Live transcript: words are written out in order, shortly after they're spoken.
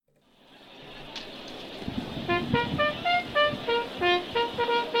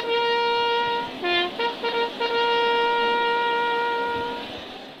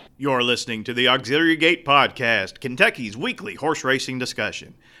You're listening to the Auxiliary Gate Podcast, Kentucky's weekly horse racing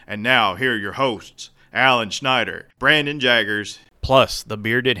discussion. And now, here are your hosts, Alan Schneider, Brandon Jaggers, plus the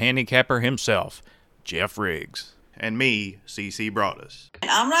bearded handicapper himself, Jeff Riggs, and me, C.C. Broaddus.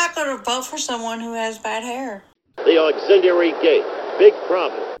 I'm not going to vote for someone who has bad hair. The Auxiliary Gate, big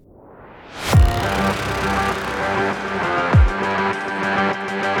problem.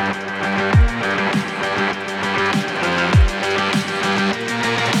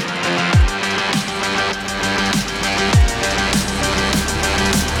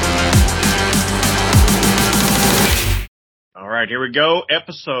 All right, here we go.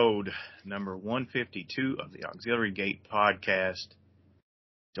 Episode number 152 of the Auxiliary Gate Podcast,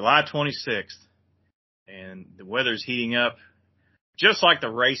 July 26th. And the weather's heating up just like the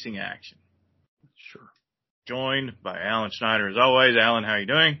racing action. Sure. Joined by Alan Schneider as always. Alan, how are you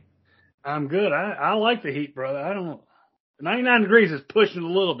doing? I'm good. I like the heat, brother. 99 degrees is pushing a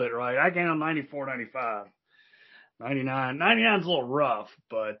little bit, right? I came on 94, 95. 99. 99's a little rough,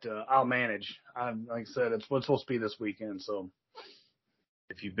 but I'll manage. Like I said, it's what's supposed to be this weekend. So,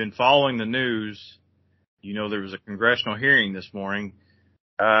 if you've been following the news, you know there was a congressional hearing this morning,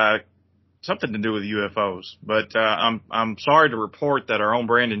 something to do with UFOs. But I'm sorry to report that our own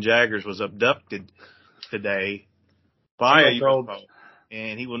Brandon Jaggers was abducted today by a UFO,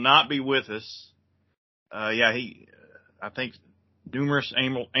 and he will not be with us. I think numerous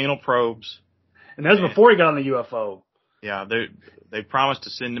anal probes. And that was before he got on the UFO. Yeah, they promised to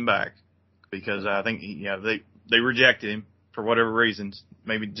send him back because I think they rejected him for whatever reasons.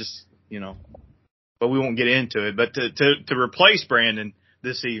 Maybe just but we won't get into it. But to replace Brandon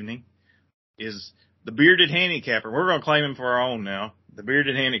this evening is the bearded handicapper. We're going to claim him for our own now. The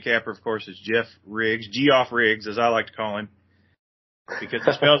bearded handicapper, of course, is Jeff Riggs, Geoff Riggs, as I like to call him, because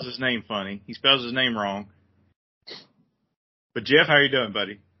he spells his name funny. He spells his name wrong. But Jeff, how you doing,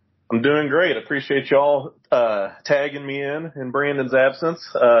 buddy? I'm doing great. Appreciate y'all tagging me in Brandon's absence.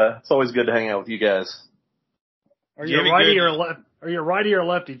 It's always good to hang out with you guys. Are you a righty or left? Are you a righty or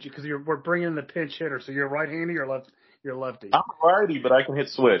lefty? Because we're bringing in the pinch hitter, so you're right-handed or left? You're lefty. I'm a righty, but I can hit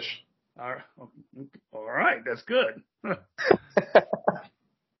switch. All right, that's good.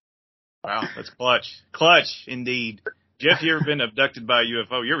 Wow, that's clutch. Clutch, indeed. Jeff, you ever been abducted by a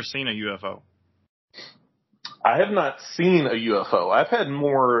UFO? You ever seen a UFO? I have not seen a UFO. I've had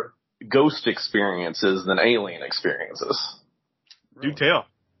more ghost experiences than alien experiences. Do tell.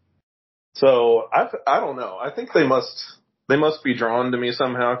 So I don't know. I think they must be drawn to me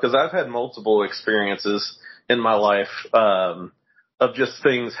somehow because I've had multiple experiences in my life of just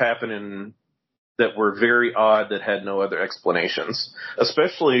things happening that were very odd that had no other explanations.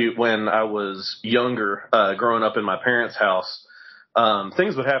 Especially when I was younger, growing up in my parents' house.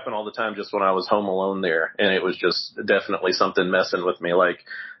 Things would happen all the time just when I was home alone there, and it was just definitely something messing with me. Like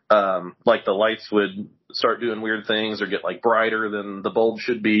the lights would start doing weird things or get like brighter than the bulb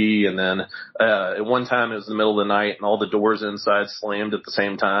should be. And then, at one time it was the middle of the night and all the doors inside slammed at the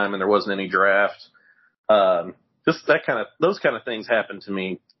same time and there wasn't any draft. Just those kind of things happen to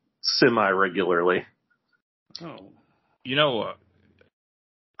me semi-regularly. Oh,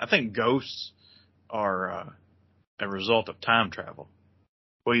 I think ghosts are, a result of time travel.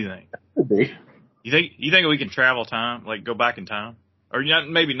 What do you think? Could be. You think we can travel time, like go back in time? Or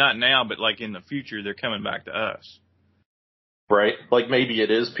maybe not now, but like in the future, they're coming back to us. Right. Like maybe it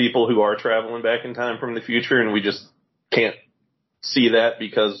is people who are traveling back in time from the future and we just can't see that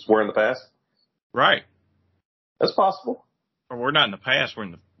because we're in the past. Right. That's possible. Or we're not in the past,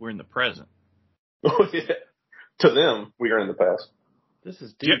 we're in the present. Yeah. To them, we are in the past. This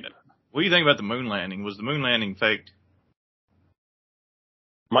is deep. What do you think about the moon landing? Was the moon landing faked?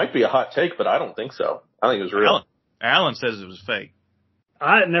 Might be a hot take, but I don't think so. I think it was real. Alan says it was fake.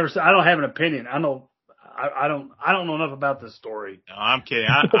 I don't have an opinion. I don't know enough about this story. No, I'm kidding.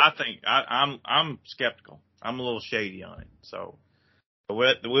 I think I'm skeptical. I'm a little shady on it. So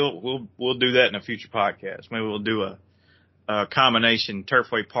we'll do that in a future podcast. Maybe we'll do a combination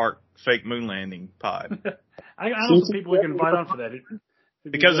Turfway Park fake moon landing pod. I know some people we can invite on for that.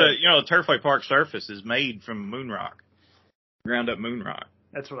 Because the Turfway Park surface is made from moon rock, ground up moon rock.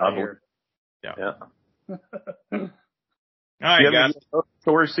 That's what I hear. Yeah. All right, guys.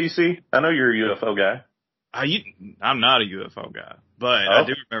 Story, CC? I know you're a UFO guy. I'm not a UFO guy, but I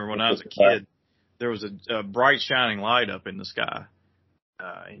do remember when I was a kid, there was a bright shining light up in the sky,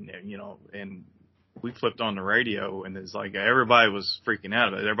 and we flipped on the radio, and it's like everybody was freaking out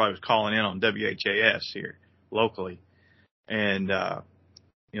about it. Everybody was calling in on WHAS here locally, and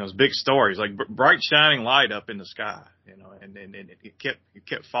it was big stories, like bright shining light up in the sky, and it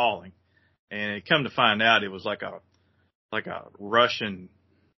kept falling, and it come to find out it was like a Russian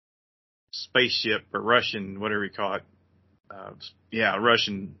spaceship or Russian, whatever you call it. A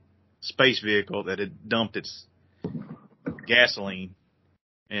Russian space vehicle that had dumped its gasoline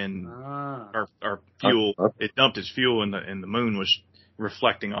and or fuel. It dumped its fuel and the moon was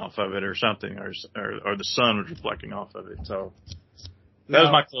reflecting off of it or something, or the sun was reflecting off of it. So that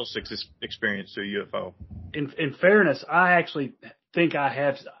was my closest experience to a UFO. In fairness, I actually think I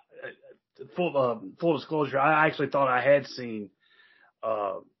have full disclosure. I actually thought I had seen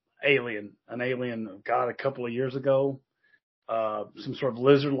an alien, a couple of years ago, some sort of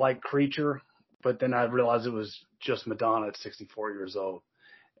lizard-like creature. But then I realized it was just Madonna at 64 years old.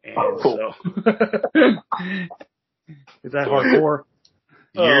 And so, is that hardcore?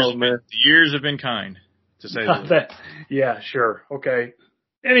 The years have been kind, to say the least. Yeah, sure. Okay.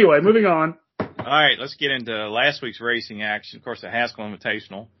 Anyway, moving on. All right, let's get into last week's racing action. Of course, the Haskell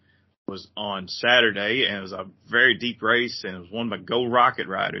Invitational was on Saturday, and it was a very deep race, and it was won by Go Rocket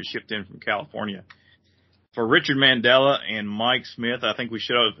Ride, who shipped in from California. For Richard Mandela and Mike Smith, I think we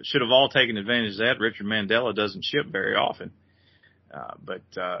should have all taken advantage of that. Richard Mandela doesn't ship very often. But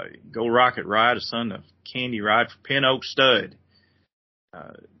Go Rocket Ride, a son of Candy Ride for Pin Oak Stud,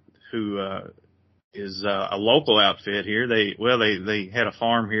 who is a local outfit here. They had a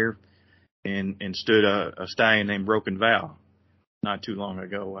farm here and stood a stallion named Broken Vow not too long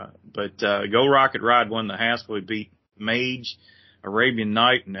ago. But Go Rocket Ride won the Haskell. He beat Mage, Arabian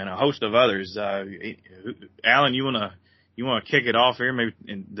Night, and a host of others. Alan, you wanna kick it off here, maybe,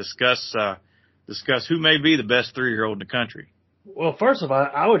 and discuss who may be the best 3-year-old in the country. Well, first of all,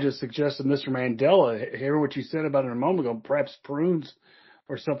 I would just suggest that Mr. Mandela, hear what you said about it a moment ago, perhaps prunes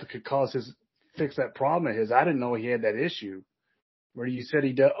or something could fix that problem of his. I didn't know he had that issue. Where you said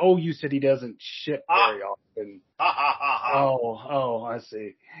he does. Oh, you said he doesn't ship very often. Oh, I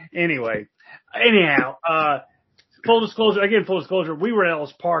see. Anyhow, full disclosure, we were at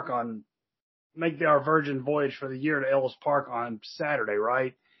Ellis Park make our Virgin voyage for the year to Ellis Park on Saturday,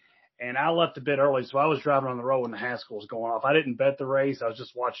 right? And I left a bit early, so I was driving on the road when the Haskell was going off. I didn't bet the race. I was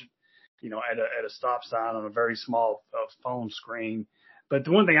just watching, at a stop sign on a very small phone screen. But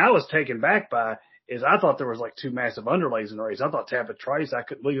the one thing I was taken back by is I thought there was like 2 massive underlays in the race. I thought Tapit Trice, I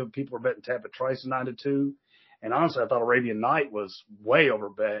couldn't believe people were betting Tapit Trice 9-2. And honestly, I thought Arabian Night was way over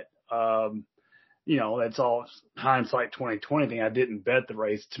bet. That's all hindsight 2020 thing. I didn't bet the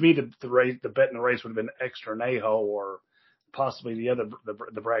race. To me, the bet in the race would have been Extra Neho or possibly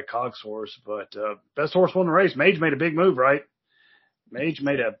the Brad Cox horse. But best horse won the race. Mage made a big move, right? Mage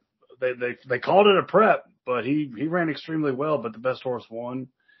made they called it a prep, but he ran extremely well. But the best horse won.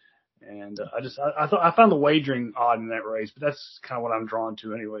 And I found the wagering odd in that race, but that's kind of what I'm drawn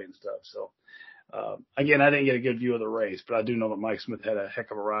to anyway and stuff. So, again, I didn't get a good view of the race, but I do know that Mike Smith had a heck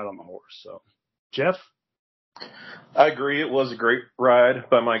of a ride on the horse. So, Jeff? I agree. It was a great ride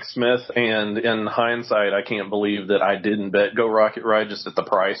by Mike Smith. And in hindsight, I can't believe that I didn't bet Go Rocket Ride just at the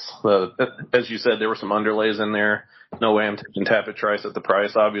price. As you said, there were some underlays in there. No way I'm taking Tapit Trice at the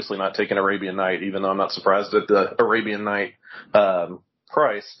price. Obviously not taking Arabian Night, even though I'm not surprised at the Arabian Night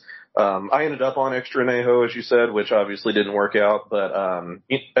price. I ended up on Extra Neho, as you said, which obviously didn't work out. But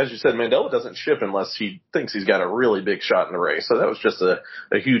as you said, Mandela doesn't ship unless he thinks he's got a really big shot in the race. So that was just a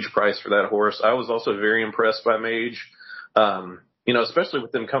huge price for that horse. I was also very impressed by Mage, especially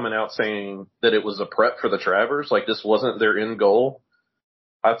with them coming out saying that it was a prep for the Travers, like this wasn't their end goal.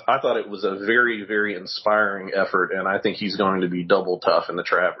 I thought it was a very, very inspiring effort, and I think he's going to be double tough in the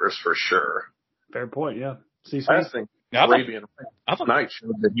Travers for sure. Fair point, yeah. I think Arabian Night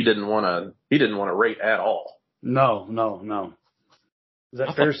showed that he didn't want to rate at all. No. Is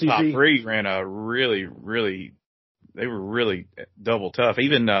that fair, CC? Top 3 ran they were really double tough.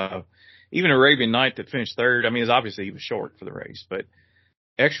 Even Arabian Night that finished 3rd. I mean, obviously he was short for the race, but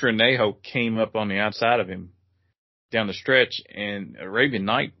Extra Neho came up on the outside of him down the stretch, and Arabian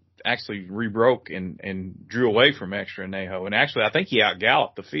Night actually rebroke and drew away from Extra Neho. And actually, I think he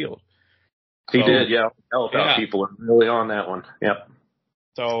outgalloped the field. He did, yeah. People are really on that one. Yep.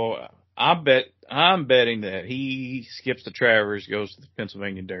 So I'm betting that he skips the Travers, goes to the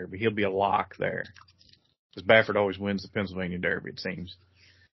Pennsylvania Derby. He'll be a lock there. Because Baffert always wins the Pennsylvania Derby, it seems.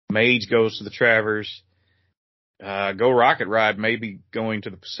 Mage goes to the Travers. Go Rocket Ride may be going to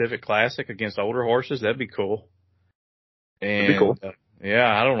the Pacific Classic against older horses. That'd be cool. And, that'd be cool.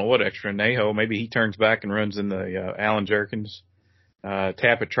 I don't know what Extra Neho. Maybe he turns back and runs in the Alan Jerkins.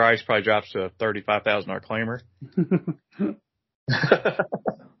 Tapit Trice probably drops to a $35,000 claimer.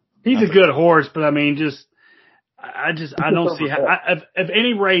 He's a good horse, but I mean, I don't see how. If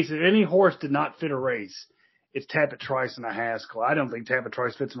any horse did not fit a race, it's Tapit Trice and a Haskell. I don't think Tapit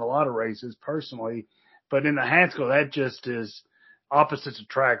Trice fits in a lot of races personally, but in the Haskell, that just is opposites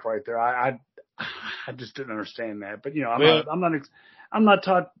attract right there. I just didn't understand that. But I'm not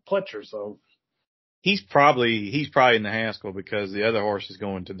Todd Pletcher, so he's probably in the Haskell because the other horse is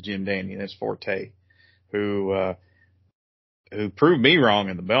going to the Jim Dandy, and that's Forte, who proved me wrong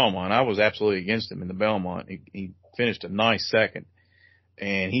in the Belmont. I was absolutely against him in the Belmont. He finished a nice second,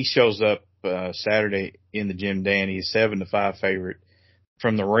 and he shows up Saturday in the Jim Dandy, a 7-5 favorite.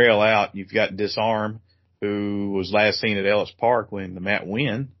 From the rail out, you've got Disarm, who was last seen at Ellis Park winning the Matt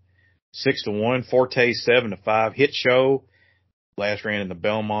Win, 6-1. Forte 7-5. Hit Show last ran in the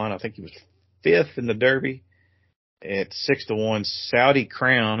Belmont. I think he was 5th in the Derby at 6-1. Saudi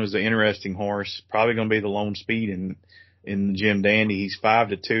Crown, who's an interesting horse, probably going to be the lone speed in the Jim Dandy. He's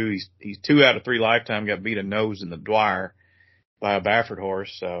 5-2. He's 2 out of 3 lifetime. Got beat a nose in the Dwyer by a Baffert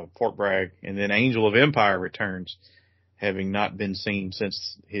horse, Fort Bragg. And then Angel of Empire returns, having not been seen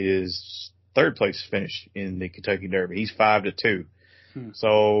since his 3rd place finish in the Kentucky Derby. He's 5-2.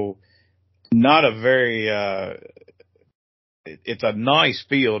 So not a very, it's a nice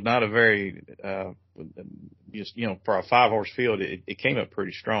field, not a very, just, for a 5-horse field, it came up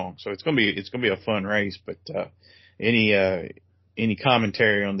pretty strong. So it's going to be a fun race, but, any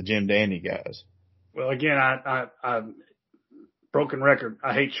commentary on the Jim Dandy guys? Well, again, I broken record.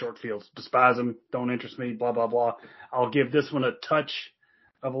 I hate short fields, despise them, don't interest me, blah, blah, blah. I'll give this one a touch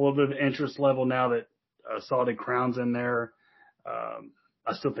of a little bit of interest level now that Saudi Crown's in there.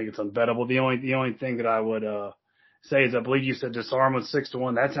 I still think it's unbettable. The only thing that I would say is I believe you said Disarm was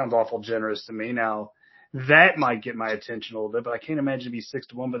 6-1. That sounds awful generous to me. Now, that might get my attention a little bit, but I can't imagine it'd be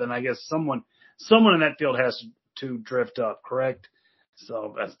 6-1. But then I guess someone in that field has to drift up, correct?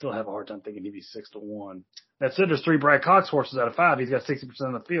 So I still have a hard time thinking he'd be 6-1. That said, there's 3 Brad Cox horses out of 5. He's got 60%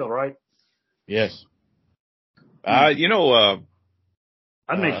 of the field, right? Yes. I'd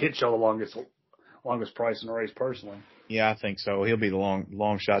make Hit Show the longest price in the race personally. Yeah, I think so. He'll be the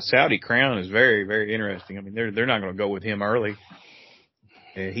long shot. Saudi Crown is very, very interesting. I mean, they're not going to go with him early.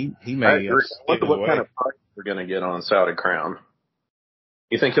 He may. I agree. What kind of price we're going to get on Saudi Crown?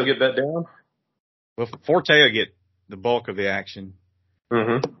 You think he'll get bet down? Well, Forte will get the bulk of the action.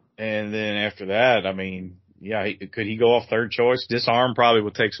 Mm-hmm. And then after that, I mean, yeah, could he go off 3rd choice? Disarm probably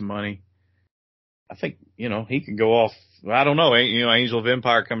would take some money. I think, he could go off. I don't know. Angel of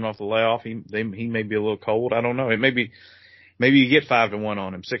Empire coming off the layoff. He may be a little cold. I don't know. Maybe you get 5-1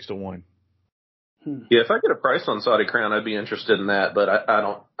 on him, 6-1. Yeah, if I get a price on Saudi Crown, I'd be interested in that. But I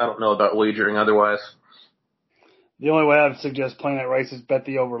don't know about wagering otherwise. The only way I would suggest playing that race is bet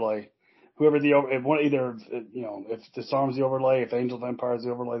the overlay. Whoever if Disarm's the overlay, if Angel of Empire is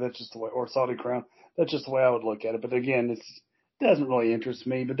the overlay, that's just the way, or Saudi Crown, that's just the way I would look at it. But again, it doesn't really interest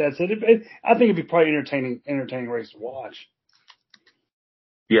me. But that's it. I think it'd be probably entertaining race to watch.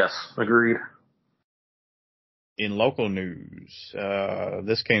 Yes, agreed. In local news,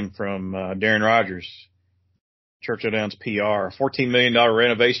 this came from Darren Rogers, Churchill Downs PR, a $14 million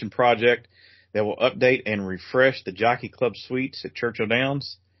renovation project that will update and refresh the Jockey Club suites at Churchill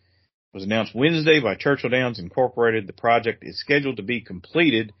Downs. Was announced Wednesday by Churchill Downs Incorporated. The project is scheduled to be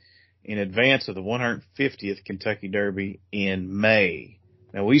completed in advance of the 150th Kentucky Derby in May.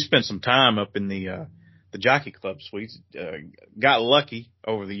 Now, we spent some time up in the Jockey Club suites. Got lucky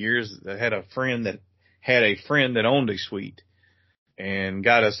over the years. I had a friend that owned a suite and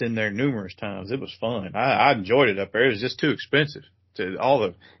got us in there numerous times. It was fun. I enjoyed it up there. It was just too expensive. To all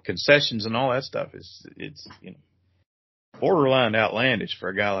the concessions and all that stuff it's borderline outlandish for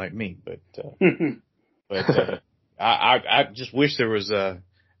a guy like me, but I just wish there was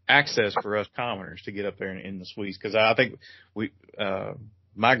access for us commoners to get up there in the suites, because I think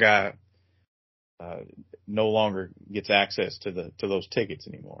my guy no longer gets access to those tickets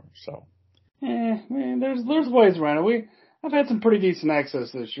anymore. So man, there's ways around it. I've had some pretty decent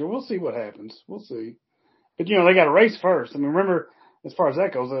access this year. We'll see what happens. We'll see. But they got to race first. I mean, remember, as far as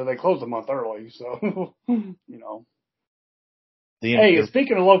that goes, they closed a month early, so Hey,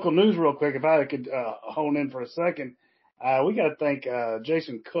 speaking of local news real quick, if I could hone in for a second, we got to thank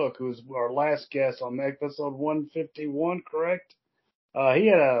Jason Cook, who's our last guest on episode 151, correct? He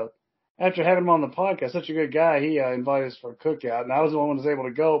had after having him on the podcast, such a good guy, he invited us for a cookout, and I was the one who was able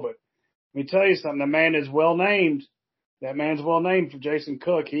to go, but let me tell you something, the man is well named. That man's well named for Jason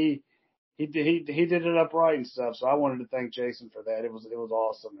Cook. He did it upright and stuff, so I wanted to thank Jason for that. It was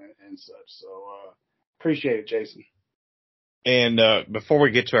awesome and such, so appreciate it, Jason. And before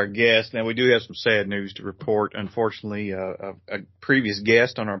we get to our guest, now we do have some sad news to report. Unfortunately, a previous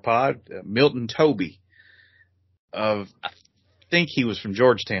guest on our pod, Milton Toby, I think he was from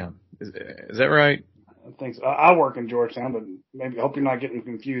Georgetown. Is that right? I think so. I work in Georgetown, but maybe I hope you're not getting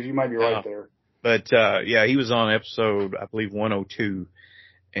confused. You might be right there. But, yeah, he was on episode, I believe, 102.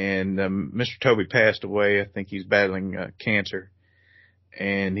 And, Mr. Toby passed away. I think he's battling, cancer.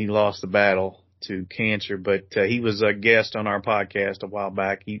 And he lost the battle to cancer, but, he was a guest on our podcast a while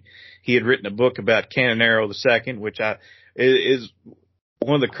back. He had written a book about Cannonero II, which is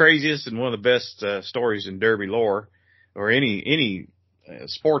one of the craziest and one of the best, stories in Derby lore, or any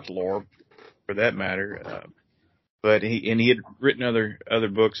sports lore for that matter. But he had written other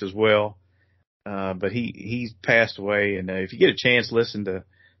books as well. But he's passed away. And if you get a chance, listen to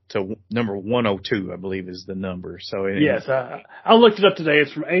number 102, I believe is the number. So yes, I looked it up today.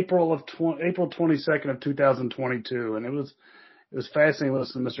 It's from April 22nd of 2022. And it was fascinating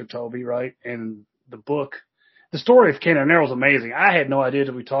listening to Mr. Toby, right? And the book, the story of Cannonero is amazing. I had no idea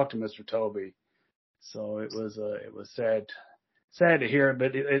that we talked to Mr. Toby. So it was sad to hear it,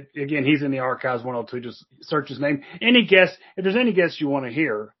 but again, he's in the archives 102. Just search his name. If there's any guests you want to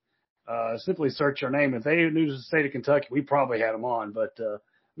hear, simply search your name. If they knew the state of Kentucky, we probably had him on, but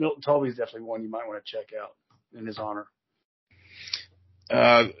Milton Toby's definitely one you might want to check out in his honor.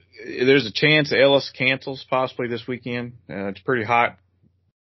 There's a chance Ellis cancels possibly this weekend. It's pretty hot.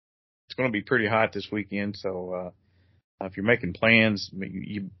 It's going to be pretty hot this weekend. So, if you're making plans,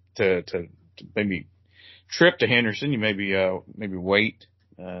 to maybe trip to Henderson, you maybe wait,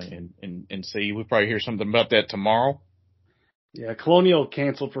 and see. We'll probably hear something about that tomorrow. Yeah. Colonial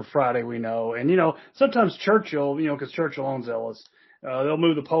canceled for Friday, we know. And, sometimes Churchill, because Churchill owns Ellis, they'll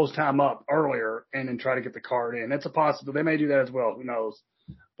move the post time up earlier and then try to get the card in. That's a possibility. They may do that as well. Who knows?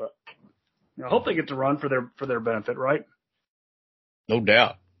 But I hope they get to run for their benefit, right? No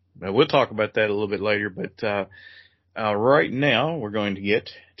doubt. We'll talk about that a little bit later. But right now, we're going to get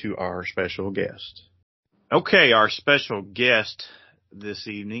to our special guest. Okay, our special guest this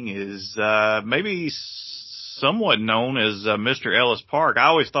evening is maybe somewhat known as Mr. Ellis Park. I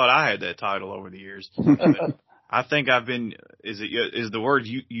always thought I had that title over the years. I think I've been, is the word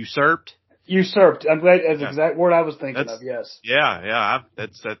usurped? Usurped. I'm glad that's the exact word I was thinking of, yes. Yeah.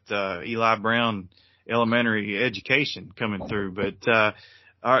 That's that Eli Brown elementary education coming through. But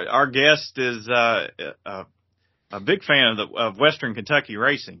our guest is a big fan of Western Kentucky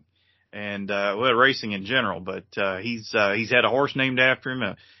racing and racing in general. But he's had a horse named after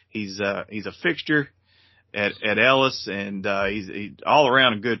him. He's a fixture at Ellis, and he's all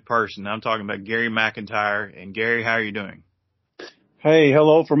around a good person. I'm talking about Gary McIntyre. And Gary, how are you doing? Hey,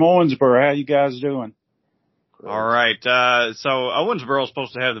 hello from Owensboro. How you guys doing? All right. So Owensboro is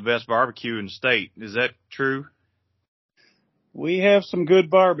supposed to have the best barbecue in the state. Is that true? We have some good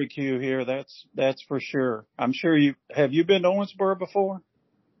barbecue here. That's for sure. I'm sure have you been to Owensboro before?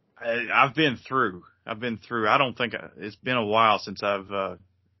 I've been through. I don't think it's been a while since I've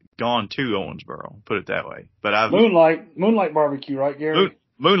gone to Owensboro, put it that way. But I've Moonlight barbecue, right, Gary?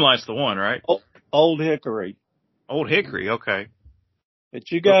 Moonlight's the one, right? Old Hickory. Old Hickory, okay. But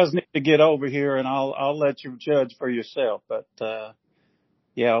you guys need to get over here, and I'll let you judge for yourself. But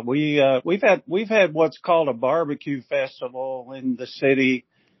yeah, we've had what's called a barbecue festival in the city.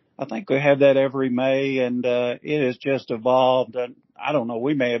 I think we have that every May, and it has just evolved. I don't know,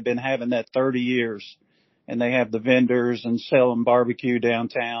 we may have been having that 30 years. And they have the vendors and selling barbecue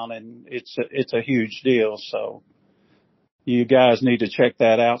downtown, and it's a huge deal. So you guys need to check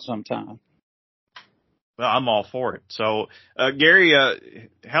that out sometime. Well, I'm all for it. So, Gary,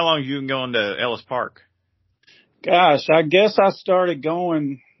 how long have you been going to Ellis Park? Gosh, I guess I started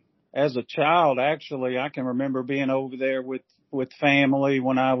going as a child. Actually, I can remember being over there with family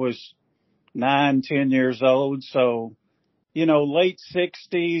when I was 9, 10 years old. So, late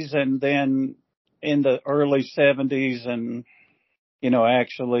 60s, and then in the early 70s, and,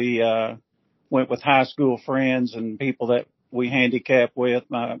 actually went with high school friends and people that we handicap with.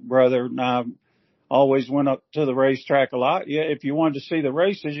 My brother and I always went up to the racetrack a lot. Yeah, if you wanted to see the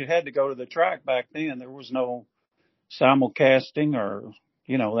races, you had to go to the track back then. There was no simulcasting or,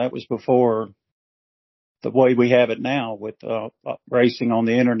 that was before the way we have it now with racing on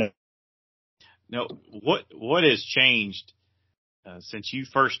the internet. Now, what has changed since you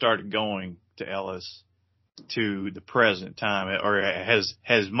first started going to Ellis to the present time, or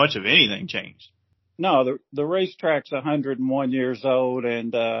has much of anything changed? No, the racetrack's 101 years old,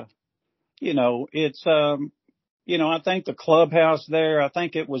 and it's I think the clubhouse there, I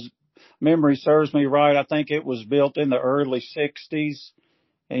think it was, memory serves me right, I think it was built in the early 60s,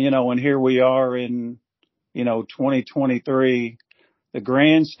 and and here we are in 2023. The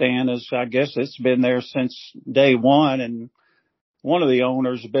grandstand is, I guess it's been there since day one, and one of the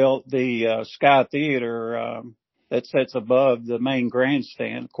owners built the Sky Theater that sits above the main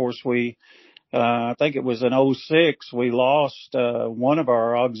grandstand. Of course, we I think it was in '06, we lost, one of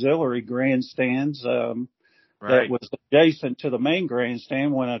our auxiliary grandstands, Right. that was adjacent to the main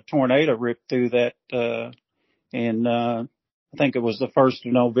grandstand when a tornado ripped through that, I think it was the 1st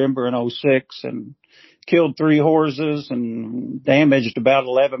of November in '06 and killed 3 horses and damaged about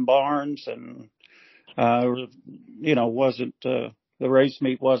 11 barns and, wasn't, the race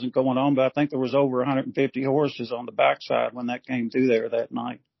meet wasn't going on, but I think there was over 150 horses on the backside when that came through there that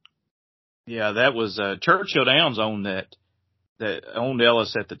night. Yeah, that was Churchill Downs owned that owned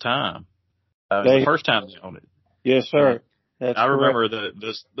Ellis at the time. It was the first time they owned it. Yes, sir. That's I correct. remember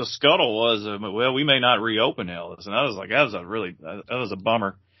the scuttle was, well, we may not reopen Ellis, and I was like, that was a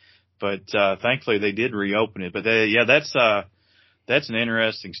bummer. But thankfully they did reopen it. But that's an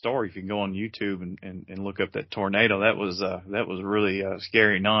interesting story. If you can go on YouTube and look up that tornado, that was really a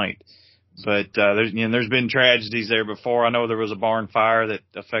scary night. But there's been tragedies there before. I know there was a barn fire that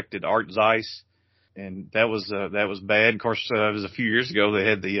affected Art Zeiss, and that was bad. Of course, it was a few years ago. They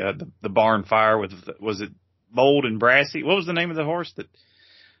had the barn fire with, was it Bold and Brassy? What was the name of the horse that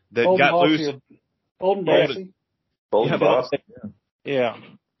got loose? Bold and Brassy. Bold and Bossy. Yeah.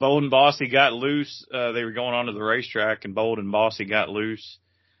 Bold and Bossy got loose. They were going onto the racetrack, and Bold and Bossy got loose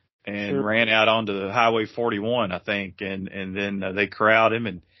and ran out onto the Highway 41, I think, and then they corralled him.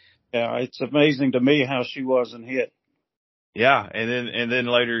 And yeah, it's amazing to me how she wasn't hit. Yeah, and then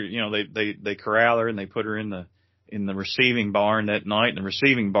later, they corral her and they put her in the receiving barn that night, and the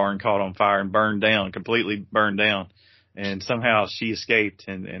receiving barn caught on fire and completely burned down. And somehow she escaped,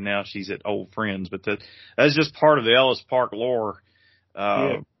 and now she's at Old Friends. But that's just part of the Ellis Park lore.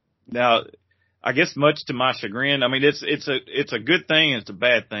 Now, I guess much to my chagrin, I mean, it's a good thing and it's a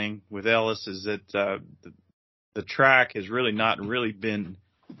bad thing with Ellis is that the track has really not really been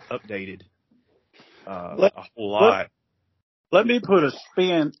updated a whole lot. Let me put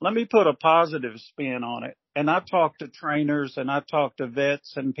a positive spin on it. And I talked to trainers and I talked to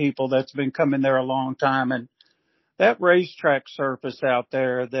vets and people that's been coming there a long time, and that racetrack surface out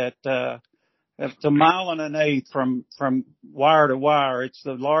there that it's 1.1 miles from wire to wire. It's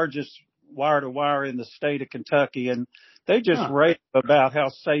the largest wire to wire in the state of Kentucky, and they just rave about how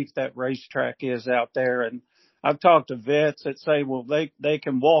safe that racetrack is out there. And I've talked to vets that say, well, they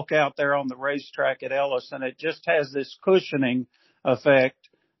can walk out there on the racetrack at Ellis, and it just has this cushioning effect,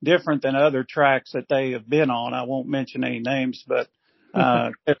 different than other tracks that they have been on. I won't mention any names, but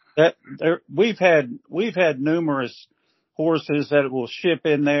we've had numerous horses that will ship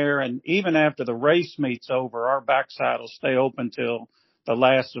in there, and even after the race meet's over, our backside will stay open till the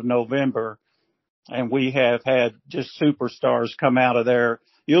last of November. And we have had just superstars come out of there.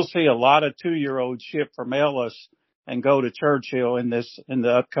 You'll see a lot of 2-year-olds ship from Ellis and go to Churchill in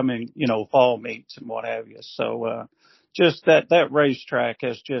the upcoming, fall meets and what have you. So, just that racetrack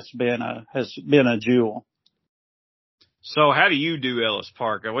has just been a jewel. So how do you do Ellis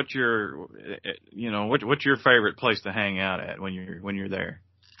Park? What's your favorite place to hang out at when you're there?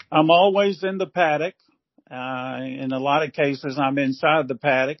 I'm always in the paddock. In a lot of cases, I'm inside the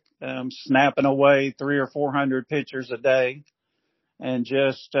paddock, snapping away 300 or 400 pictures a day, and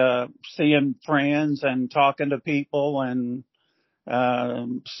just seeing friends and talking to people and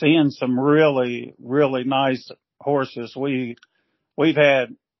seeing some really, really nice horses. We've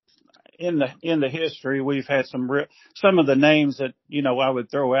had in the history, we've had some of the names that, I would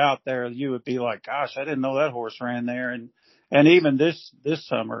throw out there. You would be like, gosh, I didn't know that horse ran there. And even this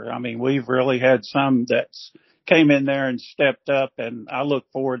summer, I mean, we've really had some that's came in there and stepped up, and I look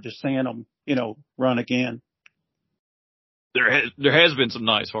forward to seeing them, run again. There has been some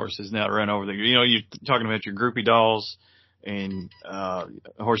nice horses now that run over there. You're talking about your groupie dolls and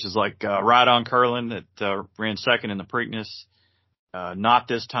horses like Ride On Curlin that ran second in the Preakness. Not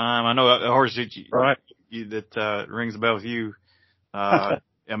this time. I know a horse that rings a bell with you. I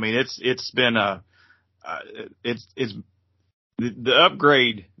mean, it's been the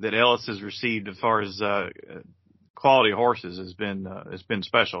upgrade that Ellis has received as far as quality horses has been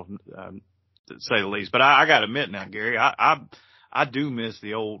special, to say the least. But I got to admit now, Gary, I do miss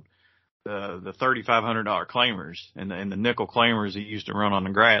the old the $3,500 claimers and the nickel claimers that used to run on the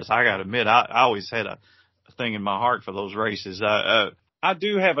grass. I got to admit, I always had a thing in my heart for those races. I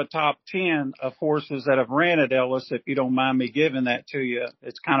do have a top 10 of horses that have ran at Ellis, if you don't mind me giving that to you.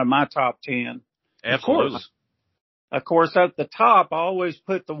 It's kind of my top 10. Absolutely. Of course, at the top, I always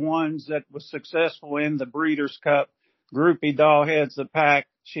put the ones that was successful in the Breeders' Cup. Groupie Doll heads the pack.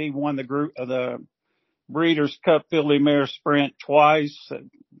 She won the Breeders' Cup Filly Mare Sprint twice.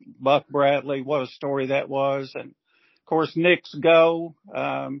 Buck Bradley, what a story that was. And of course, Nick's Go,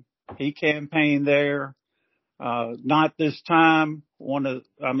 he campaigned there. Not this time. No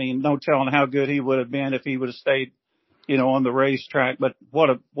telling how good he would have been if he would have stayed, on the racetrack, but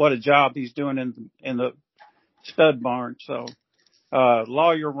what a job he's doing in the stud barn. So,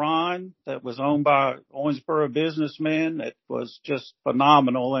 Lawyer Ron, that was owned by Owensboro businessmen, it was just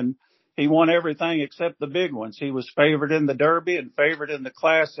phenomenal. And he won everything except the big ones. He was favored in the Derby and favored in the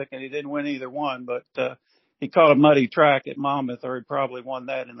Classic, and he didn't win either one, but, he caught a muddy track at Monmouth, or he probably won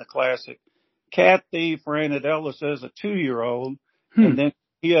that in the Classic. Cat Thief ran at Ellis as a 2-year-old, and then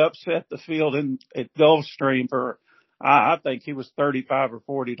he upset the field at Gulfstream for, I think he was 35 or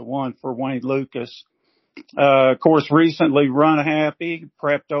 40 to 1 for Wayne Lucas. Of course, recently Run Happy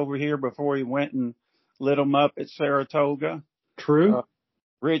prepped over here before he went and lit them up at Saratoga. True.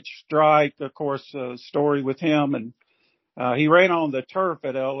 Rich Strike, of course, story with him, and he ran on the turf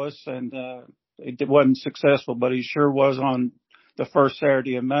at Ellis, and it wasn't successful, but he sure was on the first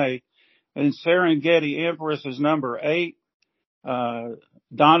Saturday of May. And Serengeti Empress is number 8.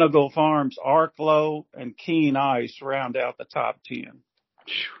 Donegal Farms, Arklow, and Keen Ice round out the top 10.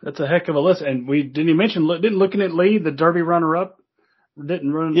 That's a heck of a list. And didn't Looking at Lee, the Derby runner-up,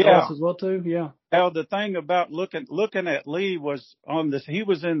 didn't run Ellis as well too? Yeah. Well, the thing about looking at Lee was he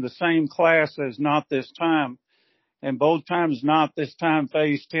was in the same class as Not This Time. And both times Not This Time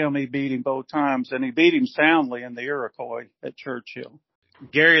faced him. He beat him both times, and he beat him soundly in the Iroquois at Churchill.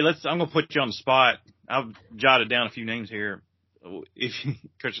 Gary, I'm going to put you on the spot. I've jotted down a few names here. This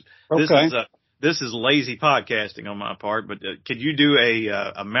is lazy podcasting on my part, but could you do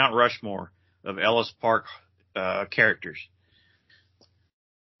a Mount Rushmore of Ellis Park characters?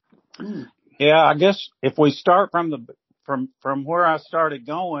 Yeah, I guess if we start from where I started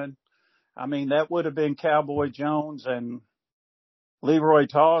going, I mean, that would have been Cowboy Jones and Leroy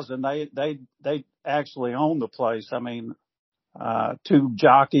Tawson. They actually owned the place. I mean, 2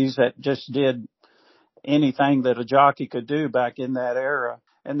 jockeys that just did anything that a jockey could do back in that era.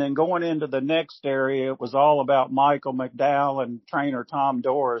 And then going into the next area, it was all about Michael McDowell and trainer Tom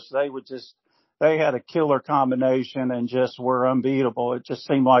Doris. They had a killer combination and just were unbeatable. It just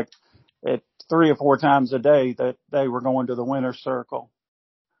seemed like 3 or 4 times a day that they were going to the winner's circle.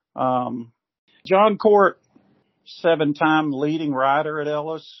 John Court, 7-time leading rider at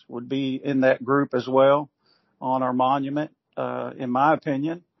Ellis, would be in that group as well on our monument, in my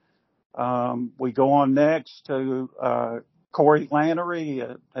opinion. We go on next to Corey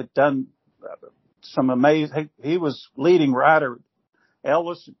Lannery, had done some amazing. He was leading rider at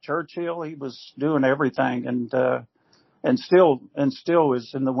Ellis, Churchill. He was doing everything, and still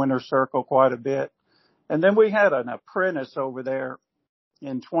is in the winner's circle quite a bit. And then we had an apprentice over there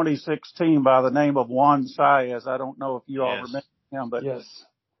in 2016 by the name of Juan Saez. I don't know if you all remember him, but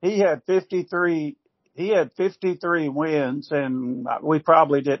he had 53 wins, and we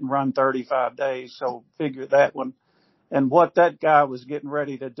probably didn't run 35 days. So figure that one. And what that guy was getting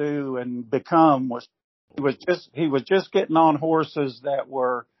ready to do and become he was just getting on horses that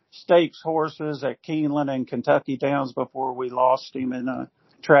were stakes horses at Keeneland and Kentucky Downs before we lost him in a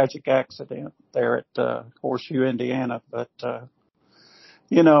tragic accident there at Horseshoe, Indiana. But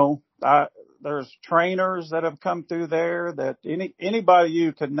there's trainers that have come through there that anybody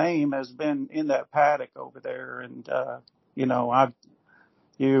you could name has been in that paddock over there. And,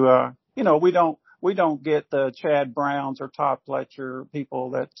 we don't get the Chad Browns or Todd Fletcher people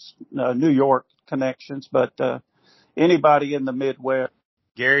that's New York connections, but anybody in the Midwest.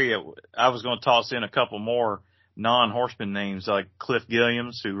 Gary, I was going to toss in a couple more non-horseman names like Cliff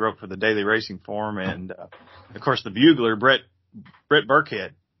Gilliams, who wrote for the Daily Racing Form, and of course the bugler Brett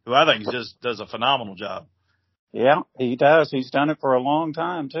Burkhead, who I think just does a phenomenal job. Yeah, he does. He's done it for a long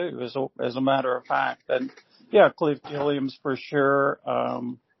time too, as a matter of fact. And yeah, Cliff Gilliams for sure.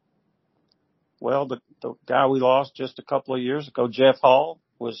 The guy we lost just a couple of years ago, Jeff Hall,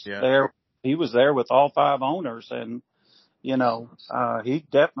 was there. He was there with all 5 owners, and he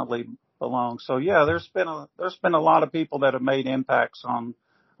definitely belongs. So yeah, there's been a lot of people that have made impacts on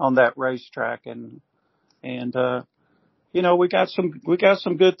that racetrack, and we got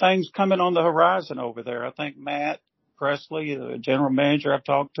some good things coming on the horizon over there. I think Matt Presley, the general manager, I've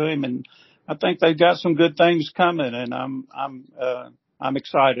talked to him, and I think they've got some good things coming, and I'm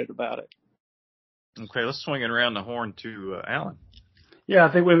excited about it. Okay, let's swing it around the horn to Alan. Yeah,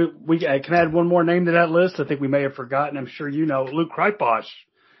 I think we can add one more name to that list. I think we may have forgotten. I'm sure Luke Kreitbosch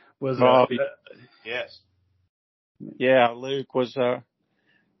was. Yes. Yeah, Luke was. I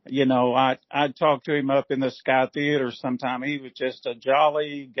talked to him up in the Sky Theater sometime. He was just a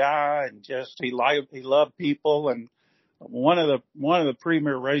jolly guy, and he loved people, and one of the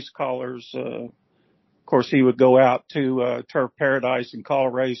premier race callers. Of course, he would go out to Turf Paradise and call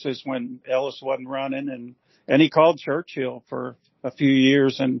races when Ellis wasn't running, and he called Churchill for a few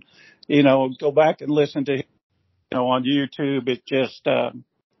years. And, go back and listen to him, on YouTube. It just,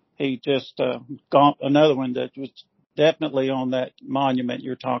 he just, got another one that was definitely on that monument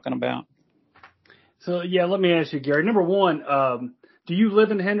you're talking about. So, yeah, let me ask you, Gary. Number one, do you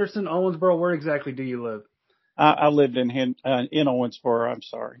live in Henderson, Owensboro? Where exactly do you live? I lived in Owensboro. I'm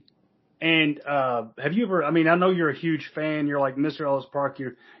sorry. And have you ever? I mean, I know you're a huge fan. You're like Mr. Ellis Park.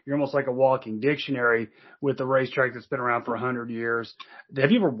 You're almost like a walking dictionary with the racetrack that's been around for 100 years.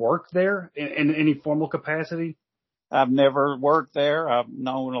 Have you ever worked there in any formal capacity? I've never worked there. I've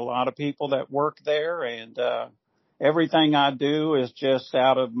known a lot of people that work there, and everything I do is just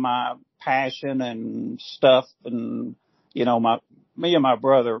out of my passion and stuff. And me and my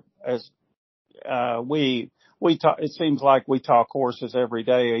brother, as we talk, it seems like we talk horses every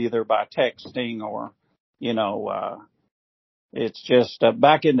day, either by texting or, it's just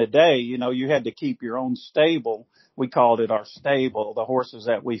back in the day, you had to keep your own stable. We called it our stable, the horses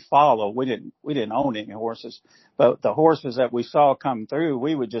that we follow. We didn't own any horses, but the horses that we saw come through,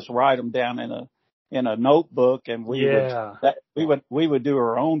 we would just write them down in a notebook, and we would do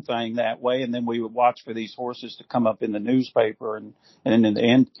our own thing that way. And then we would watch for these horses to come up in the newspaper and in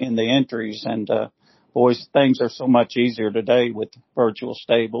the entries. And, boys, things are so much easier today with virtual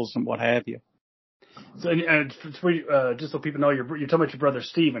stables and what have you. So, just so people know, you're talking about your brother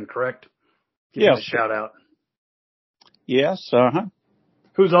Stephen, correct? Give him a shout out. Yes.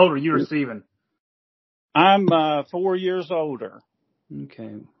 Who's older, you or Stephen? I'm 4 years older.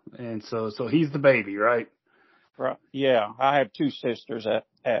 Okay, and so he's the baby, right? Right. Yeah, I have two sisters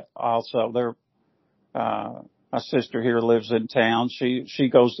at also. They're my sister here lives in town. She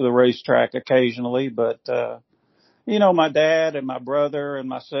goes to the racetrack occasionally, but my dad and my brother and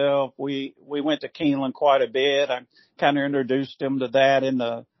myself, we went to Keeneland quite a bit. I kind of introduced him to that in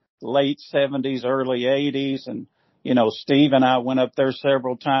the late 70s, early 80s. And, Steve and I went up there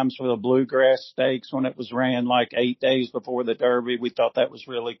several times for the Bluegrass Stakes when it was ran like 8 days before the Derby. We thought that was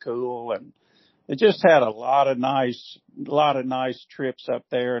really cool. And it just had a lot of nice trips up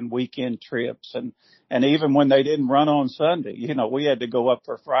there and weekend trips. And even when they didn't run on Sunday, we had to go up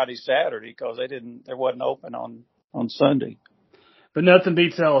for Friday, Saturday because they wasn't open on Sunday. But nothing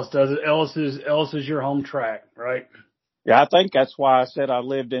beats Ellis, does it? Ellis is your home track, right? Yeah, I think that's why I said I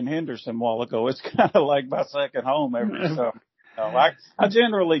lived in Henderson a while ago. It's kind of like my second home every summer. I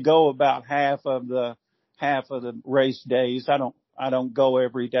generally go about half of the race days. I don't go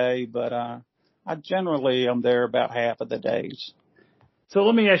every day, but I generally am there about half of the days. So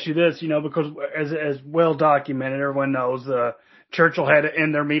let me ask you this, because as well documented, everyone knows Churchill had to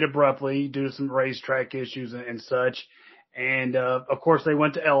end their meet abruptly due to some racetrack issues and such. And, of course, they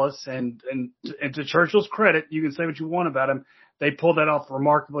went to Ellis. And to Churchill's credit, you can say what you want about him, they pulled that off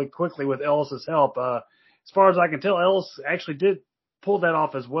remarkably quickly with Ellis's help. As far as I can tell, Ellis actually did pull that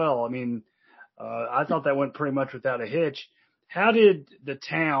off as well. I mean, I thought that went pretty much without a hitch. How did the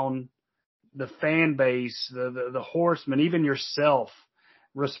town, the fan base, the horsemen, even yourself,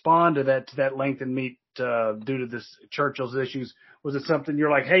 respond to that lengthened meet due to this Churchill's issues? Was it something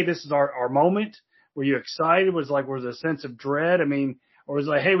you're like, hey, this is our moment? Were you excited? Was there a sense of dread? I mean, or was it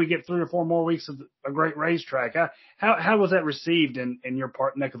like, hey, we get 3 or 4 more weeks of a great racetrack? How was that received in your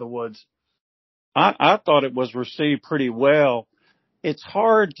neck of the woods? I thought it was received pretty well. It's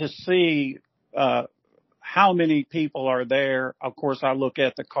hard to see how many people are there. Of course, I look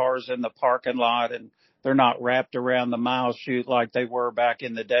at the cars in the parking lot, and they're not wrapped around the mile chute like they were back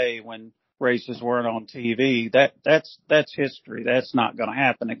in the day when races weren't on TV. That's history. That's not going to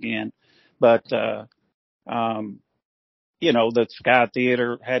happen again. But, the Sky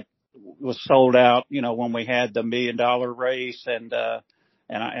Theater was sold out, when we had the $1 million race. And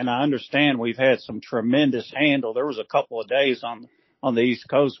I understand we've had some tremendous handle. There was a couple of days on the East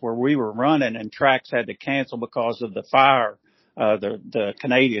Coast where we were running and tracks had to cancel because of the fire. The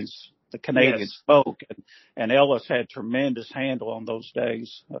Canadians yes. spoke, and Ellis had tremendous handle on those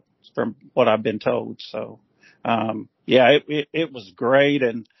days from what I've been told. So, it was great.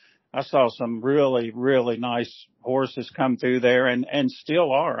 And I saw some really, really nice horses come through there and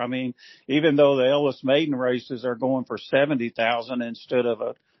still are. I mean, even though the Ellis maiden races are going for 70,000 instead of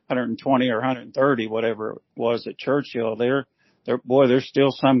 120 or 130, whatever it was at Churchill, there's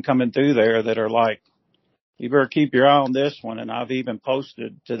still some coming through there that are like, you better keep your eye on this one. And I've even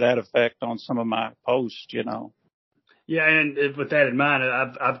posted to that effect on some of my posts, Yeah, and with that in mind,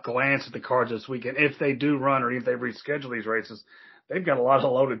 I've glanced at the cards this weekend. If they do run or if they reschedule these races, they've got a lot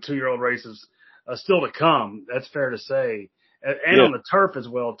of loaded 2-year-old races still to come. That's fair to say. And on the turf as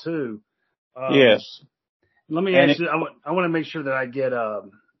well, too. Yes. Let me ask you, I want to make sure that I get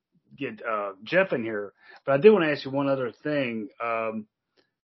Jeff in here, but I did want to ask you one other thing.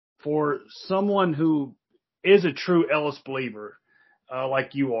 For someone who is a true Ellis believer,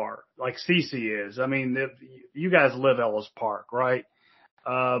 like you are, like Cece is, I mean, you guys live Ellis Park, right?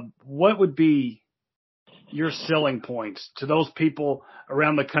 What would be your selling points to those people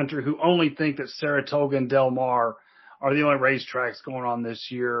around the country who only think that Saratoga and Del Mar are the only racetracks going on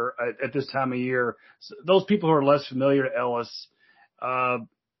this year at this time of year? So those people who are less familiar to Ellis, what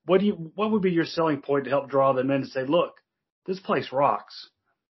would be your selling point to help draw them in to say, look, this place rocks?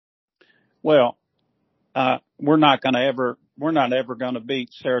 Well, we're not ever going to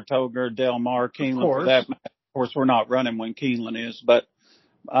beat Saratoga or Del Mar, Keeneland for that matter. Of course, we're not running when Keeneland is, but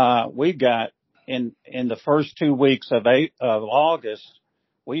we've got in the first 2 weeks of August,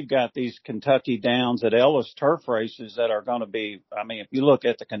 we've got these Kentucky Downs at Ellis turf races that are going to be, I mean, if you look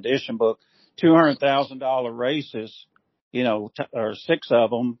at the condition book, $200,000 races, or 6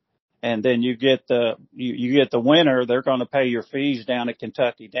 of them. And then you get the winner. They're going to pay your fees down at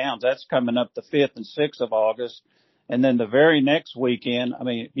Kentucky Downs. That's coming up the 5th and 6th of August. And then the very next weekend, I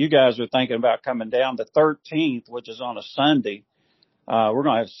mean, you guys are thinking about coming down the 13th, which is on a Sunday. We're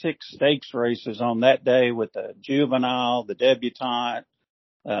going to have 6 stakes races on that day with the juvenile, the debutante,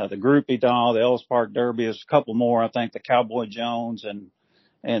 the groupie doll, the Ellis Park Derby. There's a couple more, I think, the Cowboy Jones and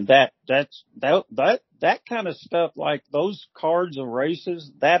that kind of stuff, like those cards of races,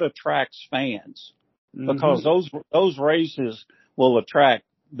 that attracts fans because those races will attract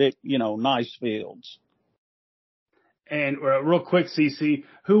big, nice fields. And real quick, CC,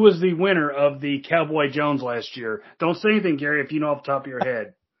 who was the winner of the Cowboy Jones last year? Don't say anything, Gary, if you know off the top of your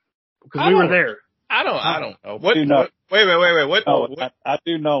head, because we were there. I don't know. Wait. What? Oh, I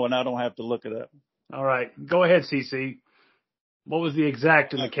do know, and I don't have to look it up. All right, go ahead, CC. What was the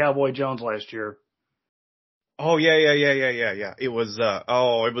exact in the Cowboy Jones last year? Oh yeah. It was the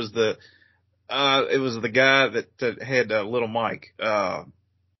guy that had Little Mike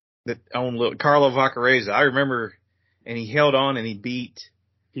that owned Carlo Vaccarezza. I remember, and he held on and he beat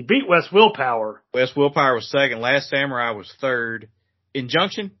Wes Willpower. Wes Willpower was second. Last Samurai was third.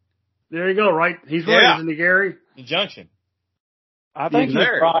 Injunction. There you go. Right, he's right, isn't he, Gary? Injunction. I think he's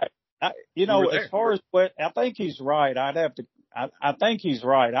right. As far as what I think he's right, I think he's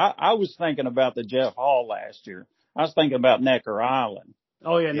right. I was thinking about the Jeff Hall last year. I was thinking about Necker Island.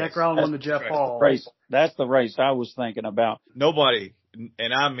 Oh, yeah, Necker Island won the Jeff Hall. Race. That's the race I was thinking about. Nobody,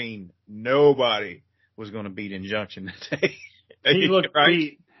 and I mean nobody, was going to beat Injunction that day. He looked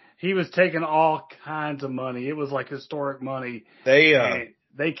right? He was taking all kinds of money. It was like historic money. They came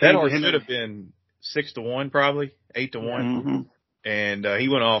that to him. Should have been 6-1, probably 8-1, and he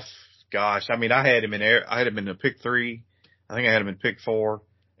went off. Gosh, I mean, I had him in the pick 3. I think I had him in pick 4,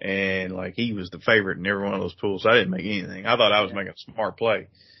 and like he was the favorite in every one of those pools. So I didn't make anything. I thought I was making a smart play.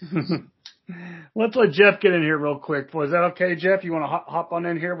 Let's let Jeff get in here real quick. Is that okay, Jeff? You want to hop on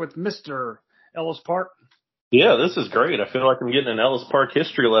in here with Mr. Ellis Park? Yeah, this is great. I feel like I'm getting an Ellis Park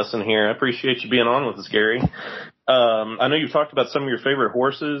history lesson here. I appreciate you being on with us, Gary. I know you've talked about some of your favorite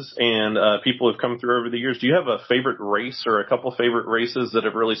horses and people who've come through over the years. Do you have a favorite race or a couple favorite races that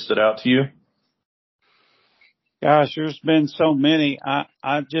have really stood out to you? Gosh, there's been so many.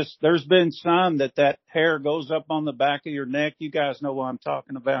 There's been some that hair goes up on the back of your neck. You guys know what I'm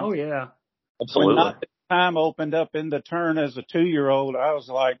talking about. Oh, yeah. Absolutely. When time opened up in the turn as a 2-year-old, I was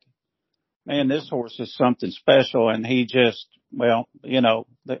like, man, this horse is something special. And he just, the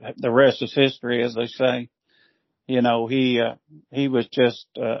rest is history, as they say. He was just,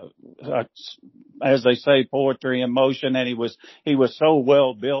 as they say, poetry in motion, and he was so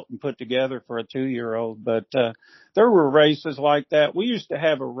well built and put together for a 2-year-old. But, there were races like that. We used to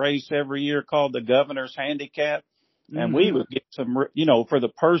have a race every year called the Governor's Handicap, and we would get some, for the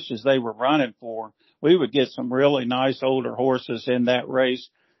purses they were running for, we would get some really nice older horses in that race.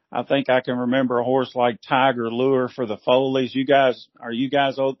 I think I can remember a horse like Tiger Lure for the Foleys. Are you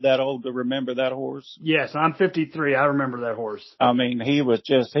guys that old to remember that horse? Yes, I'm 53. I remember that horse. I mean, he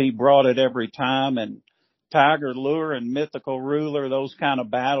brought it every time, and Tiger Lure and Mythical Ruler, those kind of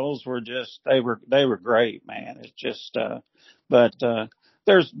battles were just, they were great, man. It's just, but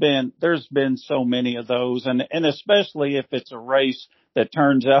there's been so many of those, and especially if it's a race that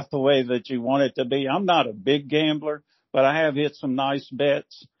turns out the way that you want it to be. I'm not a big gambler, but I have hit some nice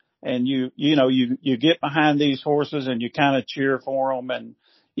bets. And you get behind these horses and you kind of cheer for them, and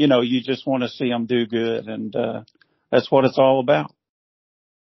you just want to see them do good, and that's what it's all about.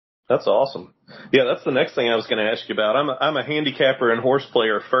 That's awesome. Yeah, that's the next thing I was going to ask you about. I'm a handicapper and horse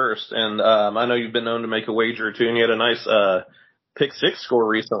player first, and I know you've been known to make a wager or two, and you had a nice pick 6 score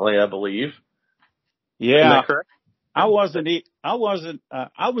recently, I believe. Yeah, isn't that correct? I wasn't,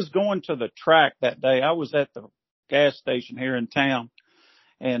 I was going to the track that day. I was at the gas station here in town,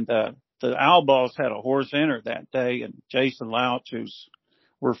 and, the Outlaws had a horse enter that day, and Jason Louch, who's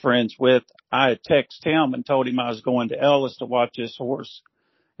we're friends with, I had texted him and told him I was going to Ellis to watch this horse,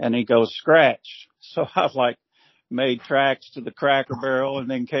 and he goes, scratch. So I made tracks to the Cracker Barrel and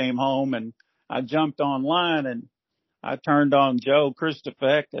then came home, and I jumped online and I turned on Joe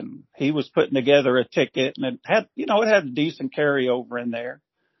Christopher, and he was putting together a ticket, and it had a decent carryover in there.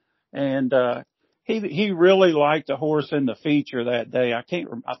 And, he really liked the horse in the feature that day. I think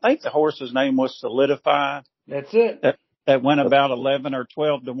the horse's name was Solidify. That's it. That went about 11 or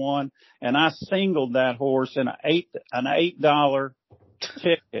 12 to 1. And I singled that horse in an $8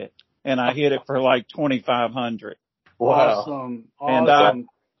 ticket, and I hit it for like 2,500. Wow. Awesome. And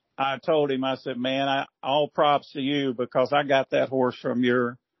I told him, I said, man, all props to you, because I got that horse from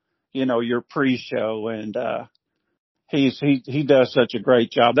your pre-show, and, he does such a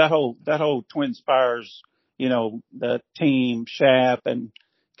great job. That whole Twin Spires, the team, Shap and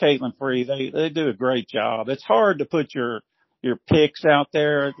Caitlin Free, they do a great job. It's hard to put your picks out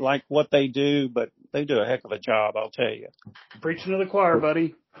there like what they do, but they do a heck of a job, I'll tell you. Preaching to the choir,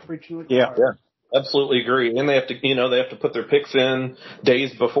 buddy. Preaching to the choir. Yeah. Absolutely agree. And they have to put their picks in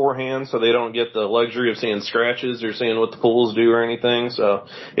days beforehand, so they don't get the luxury of seeing scratches or seeing what the pools do or anything. So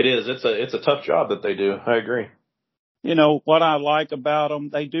it's a tough job that they do. I agree. What I like about them,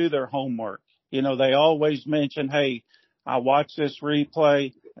 they do their homework. They always mention, hey, I watched this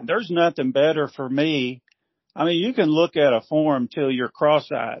replay, and there's nothing better for me. I mean, you can look at a form till you're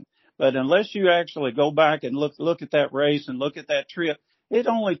cross-eyed, but unless you actually go back and look at that race and look at that trip, it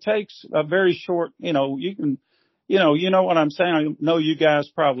only takes a very short, you know what I'm saying? I know you guys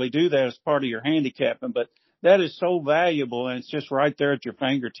probably do that as part of your handicapping, but that is so valuable, and it's just right there at your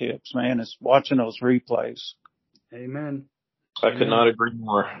fingertips, man. It's watching those replays. Amen. I could not agree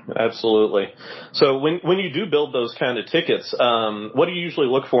more. Absolutely. So when you do build those kind of tickets, what do you usually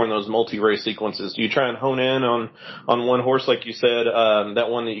look for in those multi-race sequences? Do you try and hone in on one horse, like you said, that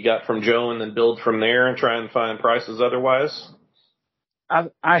one that you got from Joe, and then build from there and try and find prices otherwise?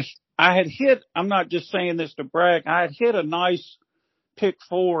 I had hit, I'm not just saying this to brag, I had hit a nice pick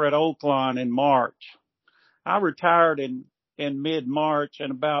 4 at Oakland in March. I retired in mid-March,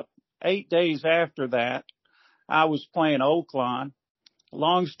 and about 8 days after that, I was playing Oakland.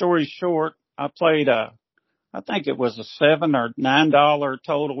 Long story short, I played I think it was a $7 or $9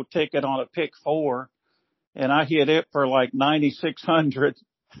 total ticket on a pick 4, and I hit it for like 9,600.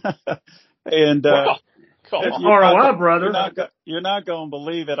 And, wow. ROI, brother. You're not going to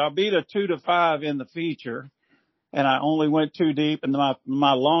believe it. I beat a 2 to 5 in the feature, and I only went 2 deep, and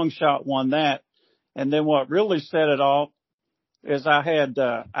my long shot won that. And then what really set it off is I had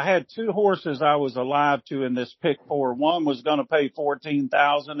 2 horses I was alive to in this pick 4. One was going to pay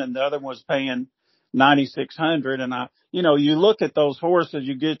 14,000, and the other was paying 9,600. And you look at those horses,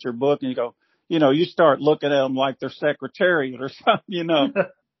 you get your book, and you go, you start looking at them like they're Secretariat or something,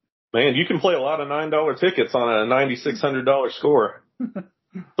 Man, you can play a lot of $9 tickets on a $9,600 score.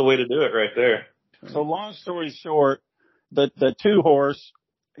 The way to do it right there. So long story short, the 2 horse,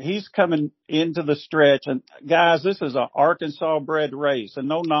 he's coming into the stretch, and guys, this is an Arkansas bred race, and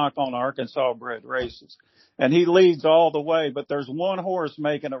no knock on Arkansas bred races. And he leads all the way, but there's one horse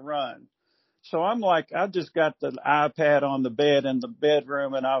making a run. So I'm like, I just got the iPad on the bed in the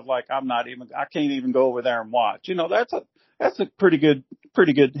bedroom, and I was like, I can't even go over there and watch. That's a pretty good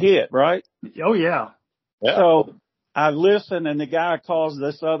hit, right? Oh yeah. So I listen, and the guy calls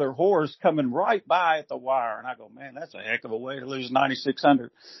this other horse coming right by at the wire. And I go, man, that's a heck of a way to lose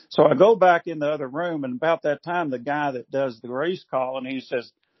 9,600. So I go back in the other room, and about that time, the guy that does the race call, and he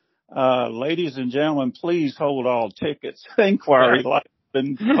says, ladies and gentlemen, please hold all tickets. Inquiry like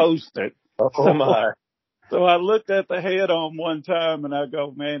been posted. Oh my. So I looked at the head on one time, and I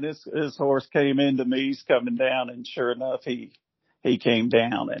go, man, this horse came into me. He's coming down. And sure enough, he came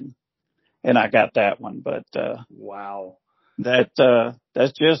down, and I got that one. But, wow, that's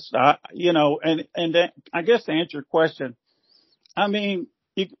just, and I guess to answer your question, I mean,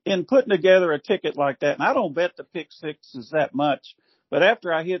 in putting together a ticket like that, and I don't bet the pick 6s that much, but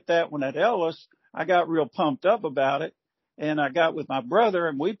after I hit that one at Ellis, I got real pumped up about it. And I got with my brother,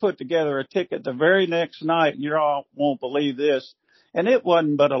 and we put together a ticket the very next night. You all won't believe this. And it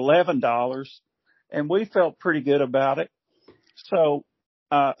wasn't but $11. And we felt pretty good about it. So,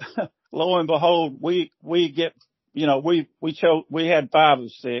 lo and behold, we get, we had 5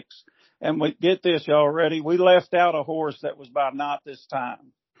 of 6. And we get this, y'all ready? We left out a horse that was by not this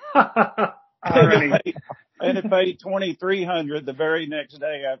time. And it paid $2,300 the very next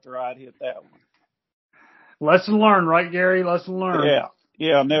day after I'd hit that one. Lesson learned, right, Gary? Lesson learned.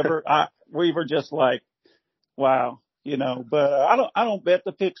 Yeah. Never. We were just like, wow, but I don't bet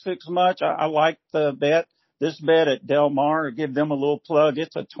the pick six much. I like the bet. This bet at Del Mar, give them a little plug.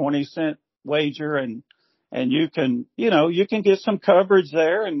 It's a 20-cent wager, and you can, you can get some coverage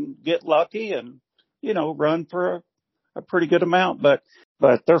there and get lucky and, run for a pretty good amount, but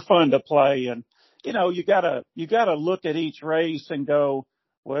they're fun to play. And, you gotta look at each race and go,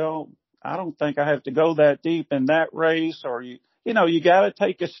 well, I don't think I have to go that deep in that race, or you gotta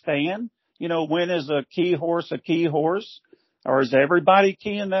take a stand. When is a key horse, or is everybody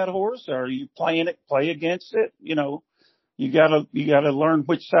keying that horse? Or are you play against it? You gotta learn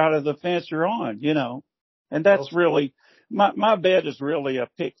which side of the fence you're on, and that's really, my bet is really a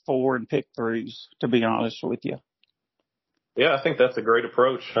pick 4 and pick 3s, to be honest with you. Yeah, I think that's a great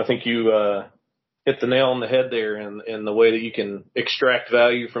approach. I think you hit the nail on the head there, and the way that you can extract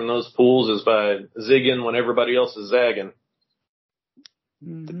value from those pools is by zigging when everybody else is zagging.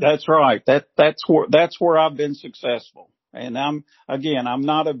 That's right. That's where I've been successful. And I'm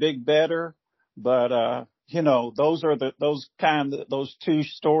not a big bettor, but those are those two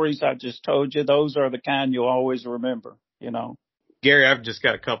stories I just told you. Those are the kind you'll always remember. Gary, I've just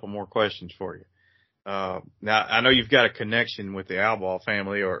got a couple more questions for you. Now I know you've got a connection with the Albaugh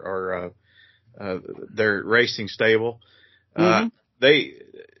family or their racing stable. I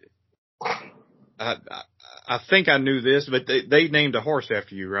think I knew this, but they named a horse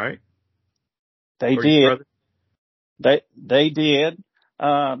after you, right? They did. They did.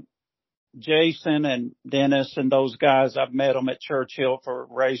 Jason and Dennis and those guys, I've met them at Churchill for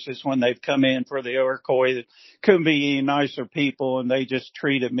races when they've come in for the Iroquois. That couldn't be any nicer people, and they just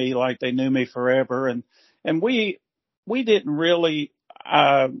treated me like they knew me forever. And we didn't really.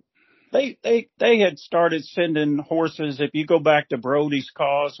 They had started sending horses. If you go back to Broaddus'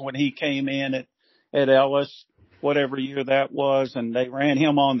 cause when he came in at Ellis, whatever year that was, and they ran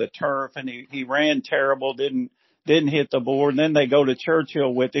him on the turf, and he ran terrible, didn't hit the board. And then they go to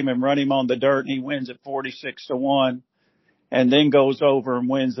Churchill with him and run him on the dirt, and he wins at 46-1, and then goes over and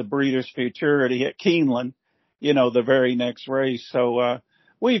wins the Breeders' Futurity at Keeneland, the very next race. So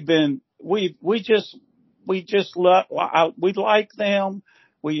we like them.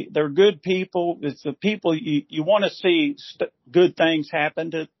 They're good people. It's the people you want to see good things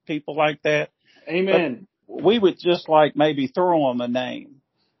happen to people like that. Amen. But we would just like maybe throw them a name.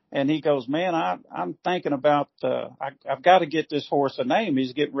 And he goes, man, I'm thinking about, I've got to get this horse a name.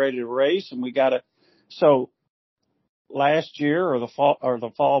 He's getting ready to race, and so last year or the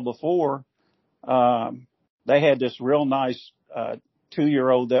fall before, they had this real nice,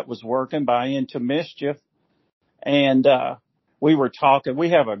 2-year-old that was working by Into Mischief. And, we were talking, we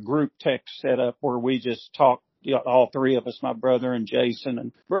have a group text set up where we just talk, all three of us, my brother and Jason.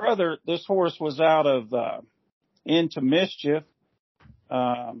 And brother, this horse was out of, Into Mischief.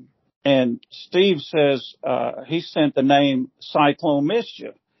 And Steve says, he sent the name Cyclone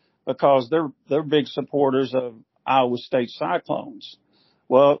Mischief because they're big supporters of Iowa State Cyclones.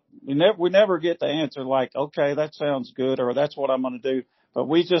 Well, we never get the answer like, okay, that sounds good, or that's what I'm going to do. But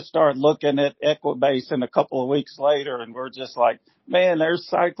we just start looking at Equibase in a couple of weeks later, and we're just like, man, there's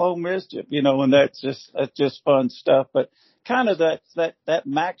Cyclone Mischief, and that's just fun stuff. But kind of that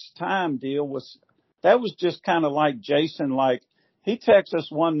max time deal was just kind of like Jason, like he texts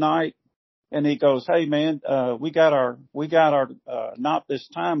us one night and he goes, hey man, we got our Not This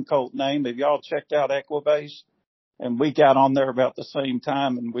Time colt name. Have y'all checked out Equibase? And we got on there about the same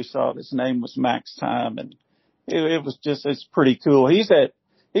time, and we saw his name was Max Time, and it's pretty cool. He's at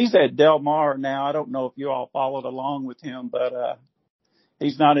Del Mar now. I don't know if you all followed along with him, but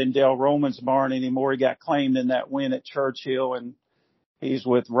he's not in Del Roman's barn anymore. He got claimed in that win at Churchill, and he's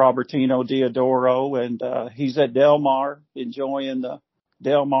with Robertino Diodoro, and he's at Del Mar enjoying the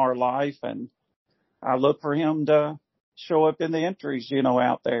Del Mar life. And I look for him to show up in the entries,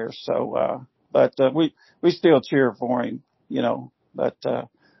 out there. So, but we still cheer for him, but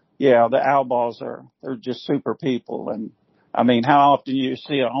yeah, the Albaughs they're just super people. And I mean, how often you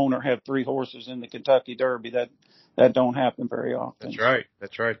see an owner have 3 horses in the Kentucky Derby? That don't happen very often.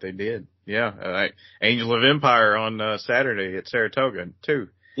 That's right. They did. Yeah. Angel of Empire on Saturday at Saratoga too.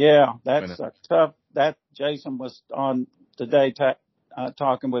 Yeah. That's a tough, that Jason was on today,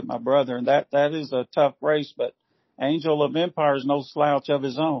 talking with my brother, and that is a tough race, but Angel of Empire is no slouch of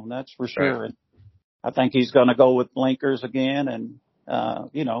his own. That's for sure. Right. And I think he's going to go with blinkers again, and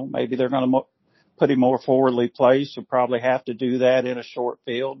maybe they're going to put him more forwardly placed. He'll probably have to do that in a short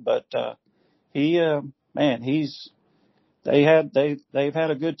field, but they've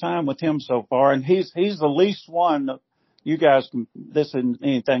had a good time with him so far, and he's the least one you guys, this isn't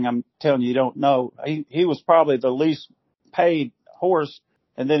anything I'm telling you don't know. He was probably the least paid horse,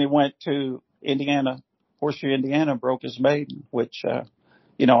 and then he went to Indiana, Horseshoe, Indiana, and broke his maiden, which,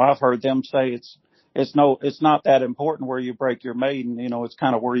 I've heard them say it's not that important where you break your maiden. It's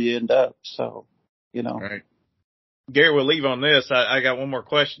kind of where you end up. So, Right. Gary, we'll leave on this. I got one more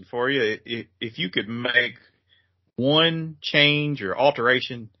question for you. If you could make one change or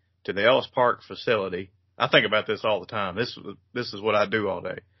alteration to the Ellis Park facility, I think about this all the time. This is what I do all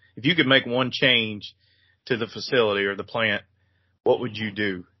day. If you could make one change to the facility or the plant, what would you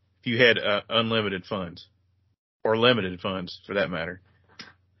do if you had unlimited funds or limited funds for that matter?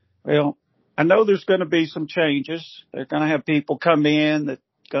 Well, I know there's going to be some changes. They're going to have people come in that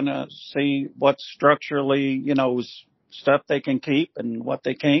going to see what structurally, is stuff they can keep and what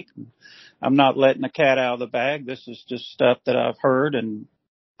they can't. I'm not letting the cat out of the bag. This is just stuff that I've heard, and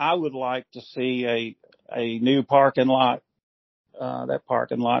I would like to see a new parking lot. That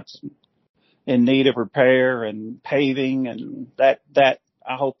parking lot's in need of repair and paving, and that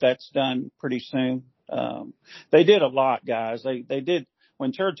I hope that's done pretty soon. They did a lot, guys. They did.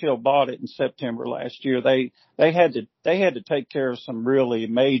 When Churchill bought it in September last year, they had to take care of some really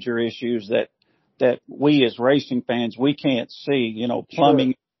major issues that we as racing fans, we can't see,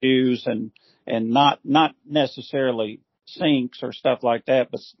 plumbing issues and not necessarily sinks or stuff like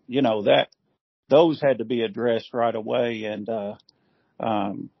that, but those had to be addressed right away. And,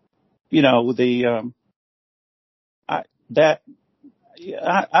 I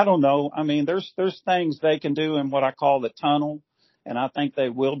don't know. I mean, there's things they can do in what I call the tunnel. And I think they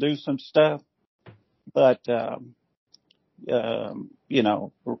will do some stuff, but,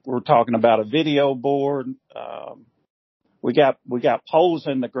 we're talking about a video board. We got poles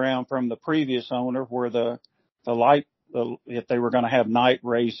in the ground from the previous owner where the light, if they were going to have night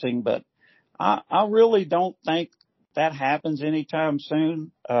racing, but I really don't think that happens anytime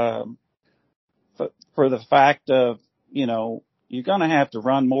soon. For the fact of, you're going to have to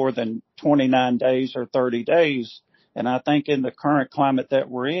run more than 29 days or 30 days. And I think in the current climate that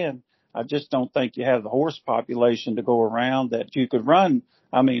we're in, I just don't think you have the horse population to go around that you could run.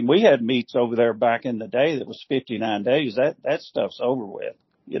 I mean, we had meets over there back in the day that was 59 days. That stuff's over with,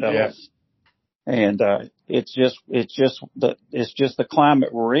 Yes. And, it's just the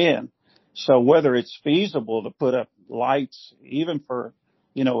climate we're in. So whether it's feasible to put up lights, even for,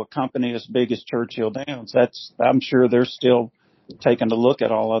 a company as big as Churchill Downs, I'm sure they're still taking a look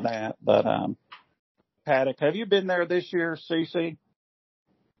at all of that. But, paddock, have you been there this year, CC?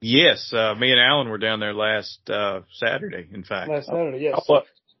 Yes, me and Alan were down there last Saturday. In fact, Last Saturday, yes.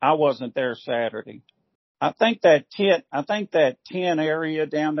 I wasn't there Saturday. I think that tent area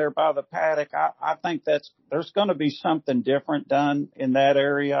down there by the paddock. I think there's going to be something different done in that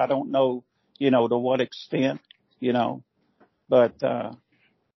area. I don't know, to what extent, but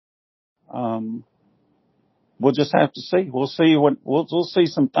we'll just have to see. We'll see we'll see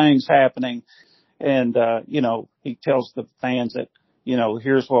some things happening. And, he tells the fans that,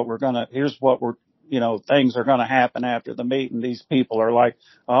 here's what things are going to happen after the meeting. These people are like,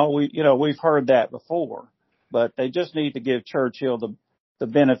 oh, we've heard that before, but they just need to give Churchill the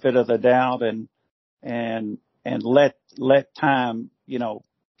benefit of the doubt and let time,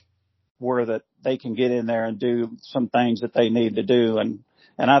 where that they can get in there and do some things that they need to do. And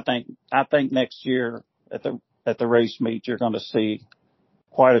I think next year at the race meet, you're going to see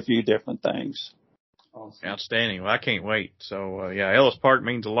quite a few different things. Awesome. Outstanding. Well, I can't wait. So, Ellis Park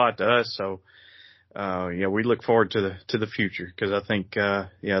means a lot to us. So, we look forward to the future because I think,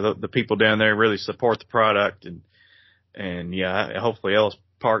 the people down there really support the product and hopefully Ellis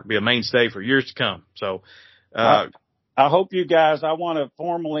Park be a mainstay for years to come. So, I hope you guys, I want to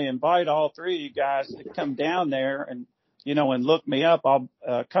formally invite all three of you guys to come down there and, and look me up. I'll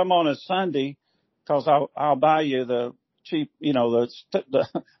come on a Sunday because I'll buy you the cheap,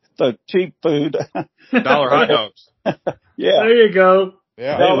 the cheap food. Dollar hot dogs. Yeah. There you go.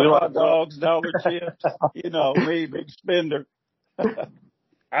 Yeah. Dollar hot dogs, dollar chips. Me, big spender.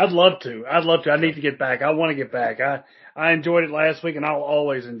 I'd love to. I need to get back. I want to get back. I enjoyed it last week and I'll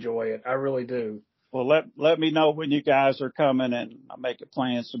always enjoy it. I really do. Well, let me know when you guys are coming and I'll make it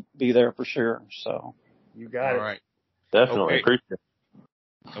plans to be there for sure. So you got it. All right. Definitely. Okay. Appreciate it.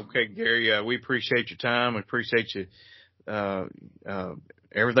 Okay, Gary, we appreciate your time. We appreciate you,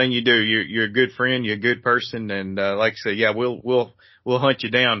 everything you do. You're a good friend. You're a good person. And, like I said, we'll hunt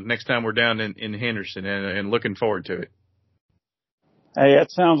you down next time we're down in Henderson and looking forward to it. Hey,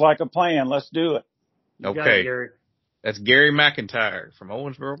 that sounds like a plan. Let's do it. You got Okay. it, Gary. That's Gary McIntyre from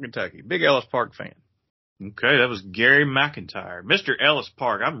Owensboro, Kentucky. Big Ellis Park fan. Okay. That was Gary McIntyre. Mr. Ellis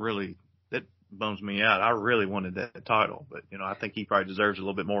Park. bums me out. I really wanted that title, but I think he probably deserves a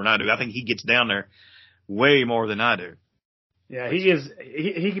little bit more than I do. I think he gets down there way more than I do. Yeah, he is.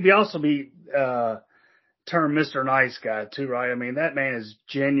 He could also be termed Mr. Nice Guy too, right? I mean, that man is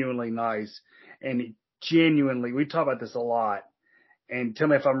genuinely nice, and we talk about this a lot. And tell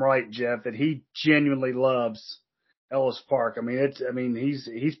me if I'm right, Jeff, that he genuinely loves Ellis Park. I mean,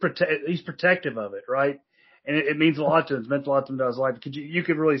 he's protective of it, right? And it means a lot to him. It's meant a lot to him to his life. You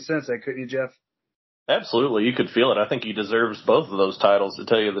could really sense that, couldn't you, Jeff? Absolutely. You could feel it. I think he deserves both of those titles, to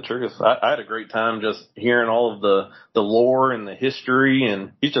tell you the truth. I had a great time just hearing all of the lore and the history,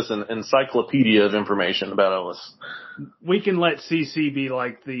 and he's just an encyclopedia of information about Ellis. We can let CC be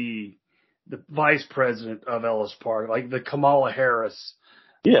like the vice president of Ellis Park, like the Kamala Harris.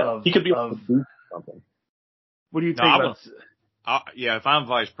 Yeah, he could be something. What do you think about? If I'm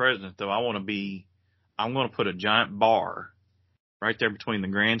vice president, though, I'm going to put a giant bar right there between the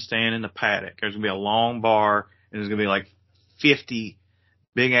grandstand and the paddock. There's going to be a long bar, and there's going to be like 50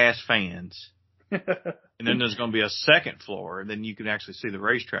 big-ass fans. And then there's going to be a second floor, and then you can actually see the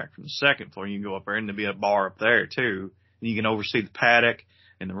racetrack from the second floor. You can go up there, and there'll be a bar up there, too. And you can oversee the paddock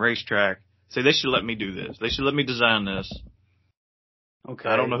and the racetrack. Say, they should let me do this. They should let me design this. Okay.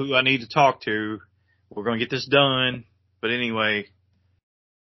 I don't know who I need to talk to. We're going to get this done. But anyway,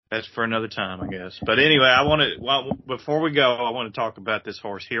 that's for another time, I guess. But anyway, before we go, I want to talk about this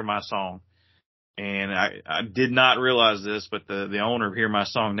horse, Hear My Song. And I did not realize this, but the owner of Hear My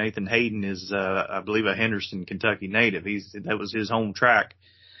Song, Nathan Hayden, is, I believe, a Henderson, Kentucky native. That was his home track.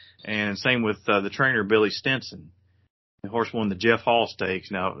 And same with the trainer, Billy Stinson. The horse won the Jeff Hall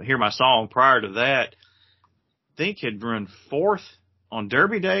Stakes. Now, Hear My Song, prior to that, I think had run fourth on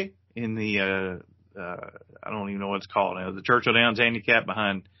Derby Day in the, I don't even know what it's called now, the Churchill Downs Handicap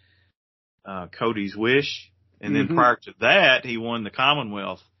behind Cody's Wish. And then prior to that, he won the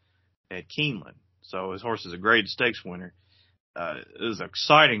Commonwealth at Keeneland. So his horse is a grade stakes winner. It was an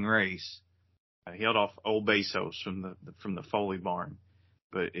exciting race. He held off Old Bezos from the Foley barn.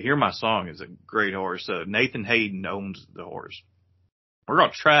 But Hear My Song is a great horse. Nathan Hayden owns the horse. We're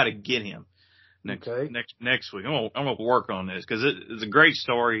going to try to get him next week. I'm going to work on this because it's a great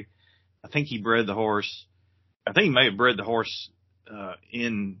story. I think he bred the horse. I think he may have bred the horse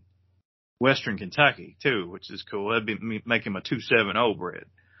in Western Kentucky too, which is cool. That'd make him a 270 bred.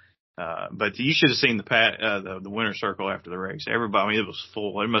 But you should have seen the winner's circle after the race. Everybody, it was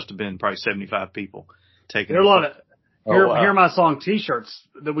full. There must have been probably 75 people taking. There are a lot of Hear My Song T-shirts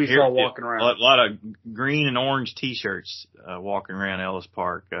that we saw walking around. A lot of green and orange T-shirts walking around Ellis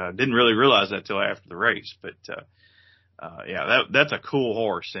Park. Didn't really realize that till after the race, but that's a cool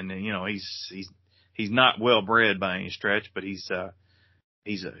horse, and he's not well bred by any stretch, but he's a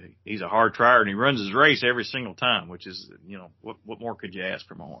hard trier, and he runs his race every single time, which is what more could you ask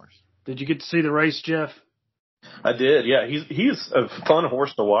from a horse? Did you get to see the race, Jeff? I did, yeah. He's a fun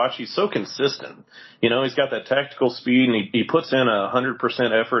horse to watch. He's so consistent. He's got that tactical speed, and he puts in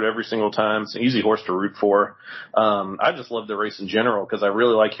 100% effort every single time. It's an easy horse to root for. I just love the race in general because I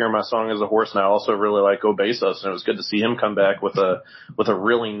really like Hear My Song as a horse, and I also really like Old Bezos, and it was good to see him come back with a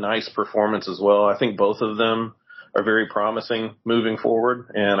really nice performance as well. I think both of them are very promising moving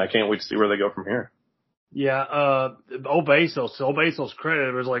forward, and I can't wait to see where they go from here. Yeah, Old Bezos' credit,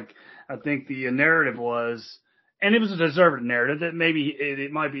 it was like, I think the narrative was, and it was a deserved narrative, that maybe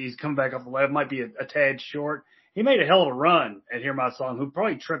it might be he's coming back off the left, might be a tad short. He made a hell of a run at Hear My Song, who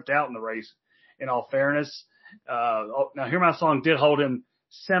probably tripped out in the race, in all fairness. Now, Hear My Song did hold him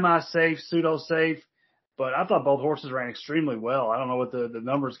semi-safe, pseudo-safe, but I thought both horses ran extremely well. I don't know what the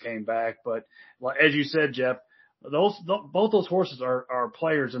numbers came back, but as you said, Jeff, both those horses are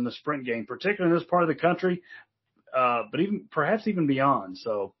players in the sprint game, particularly in this part of the country, but perhaps even beyond.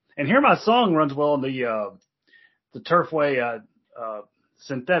 So, and Hear My Song runs well in the Turfway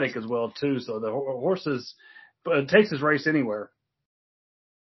synthetic as well too. So the horses takes his race anywhere.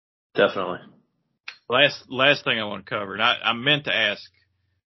 Definitely. Last thing I want to cover, and I meant to ask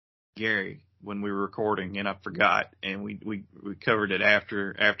Gary when we were recording, and I forgot, and we covered it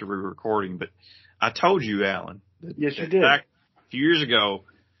after we were recording, but I told you, Alan. Yes, you did. Back a few years ago,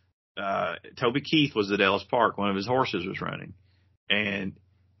 Toby Keith was at Ellis Park. One of his horses was running, and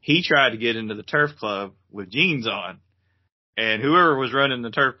he tried to get into the turf club with jeans on, and whoever was running the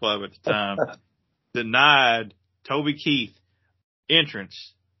turf club at the time denied Toby Keith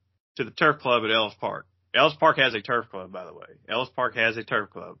entrance to the turf club at Ellis Park. Ellis Park has a turf club, by the way. Ellis Park has a turf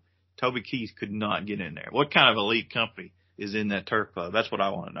club. Toby Keith could not get in there. What kind of elite company is in that turf club? That's what I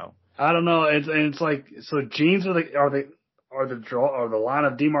want to know. I don't know. It's like, so jeans are the line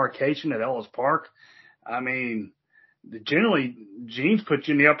of demarcation at Ellis Park. I mean, generally jeans put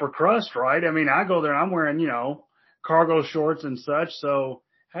you in the upper crust, right? I mean, I go there and I'm wearing, cargo shorts and such. So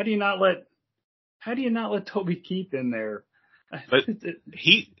how do you not let Toby Keith in there? But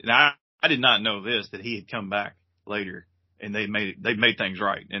I did not know this, that he had come back later and they made things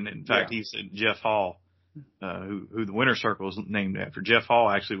right. And in fact, he said Jeff Hall, who the Winter Circle is named after. Jeff Hall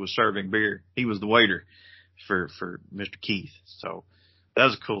actually was serving beer. He was the waiter for Mr. Keith. So that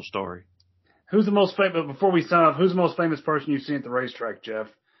was a cool story. Who's the most famous, before we sign off, who's the most famous person you've seen at the racetrack, Jeff?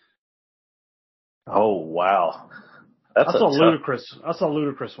 Oh, wow. I saw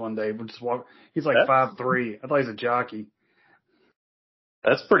Ludacris one day. He's like 5'3". I thought he's a jockey.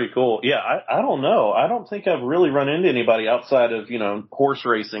 That's pretty cool. Yeah, I don't know. I don't think I've really run into anybody outside of, horse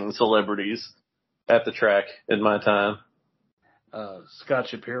racing celebrities at the track in my time. Scott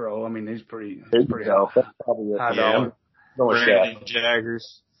Shapiro. I mean, he's pretty That's probably high dollar. Brandon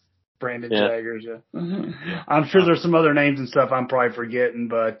Jaggers. Brandon Jaggers, I'm sure there's some other names and stuff I'm probably forgetting,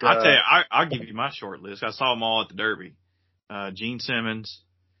 but I'll tell you, I'll give you my short list. I saw them all at the Derby. Gene Simmons,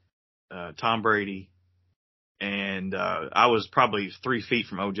 Tom Brady, and I was probably 3 feet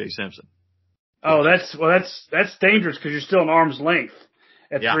from O.J. Simpson. Oh, that's dangerous because you're still an arm's length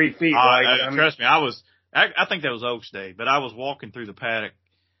at 3 feet, right? Trust me, I think that was Oaks Day, but I was walking through the paddock,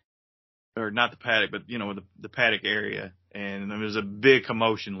 or not the paddock, but the paddock area, and there was a big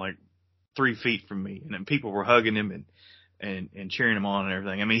commotion, like 3 feet from me, and then people were hugging him and cheering him on and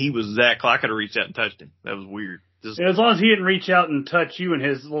everything. I mean, he was that close. I could have reached out and touched him. That was weird. As long as he didn't reach out and touch you and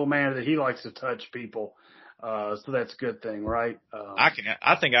his little man that he likes to touch people, so that's a good thing, right? I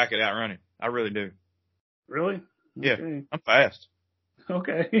think I could outrun him. I really do. Really? Yeah, okay. I'm fast.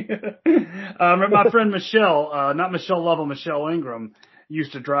 Okay. My friend Michelle, not Michelle Lovell, Michelle Ingram,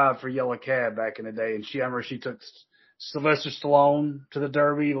 used to drive for Yellow Cab back in the day, and I remember she took Sylvester Stallone to the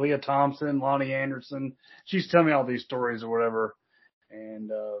Derby, Leah Thompson, Lonnie Anderson. She used to tell me all these stories or whatever,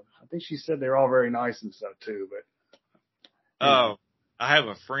 and I think she said they're all very nice and stuff too. But I have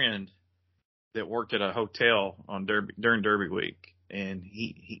a friend that worked at a hotel during Derby week, and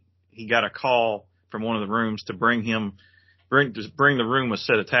he got a call from one of the rooms to bring the room a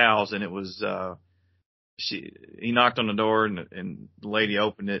set of towels, and it was he knocked on the door, and the lady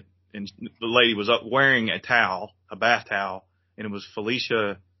opened it, and the lady was up wearing a bath towel, and it was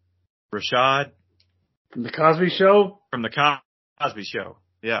Felicia Rashad from the Cosby Show. From the Cosby Show,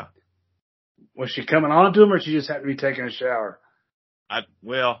 yeah. Was she coming on to him, or she just happened to be taking a shower?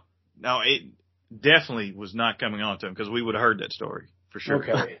 No, it definitely was not coming on to him, because we would have heard that story for sure.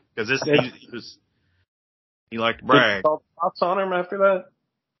 Okay, because he liked to brag. Did she call the cops on him after that?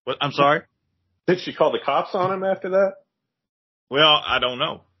 What? I'm sorry? Did she call the cops on him after that? Well, I don't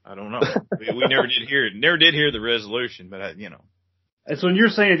know. We never did hear it. Never did hear the resolution, but And so when you're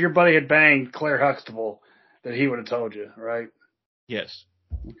saying if your buddy had banged Claire Huxtable, that he would have told you, right? Yes.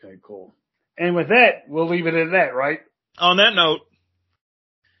 Okay, cool. And with that, we'll leave it at that, right? On that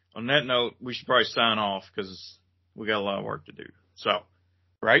note, we should probably sign off because we got a lot of work to do. So,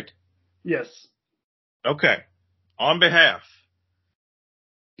 right? Yes. Okay. On behalf of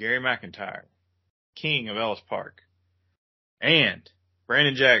Gary McIntyre, King of Ellis Park, and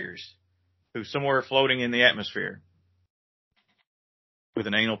Brandon Jaggers, who's somewhere floating in the atmosphere with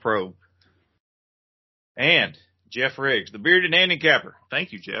an anal probe, and Jeff Riggs, the bearded handicapper.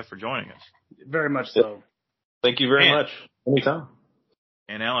 Thank you, Jeff, for joining us. Very much so. Thank you very much. Anytime.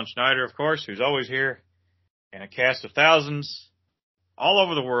 And Alan Schneider, of course, who's always here, and a cast of thousands all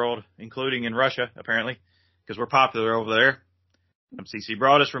over the world, including in Russia, apparently, because we're popular over there. I'm CC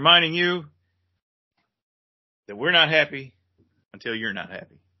Broaddus, reminding you that we're not happy until you're not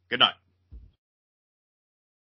happy. Good night.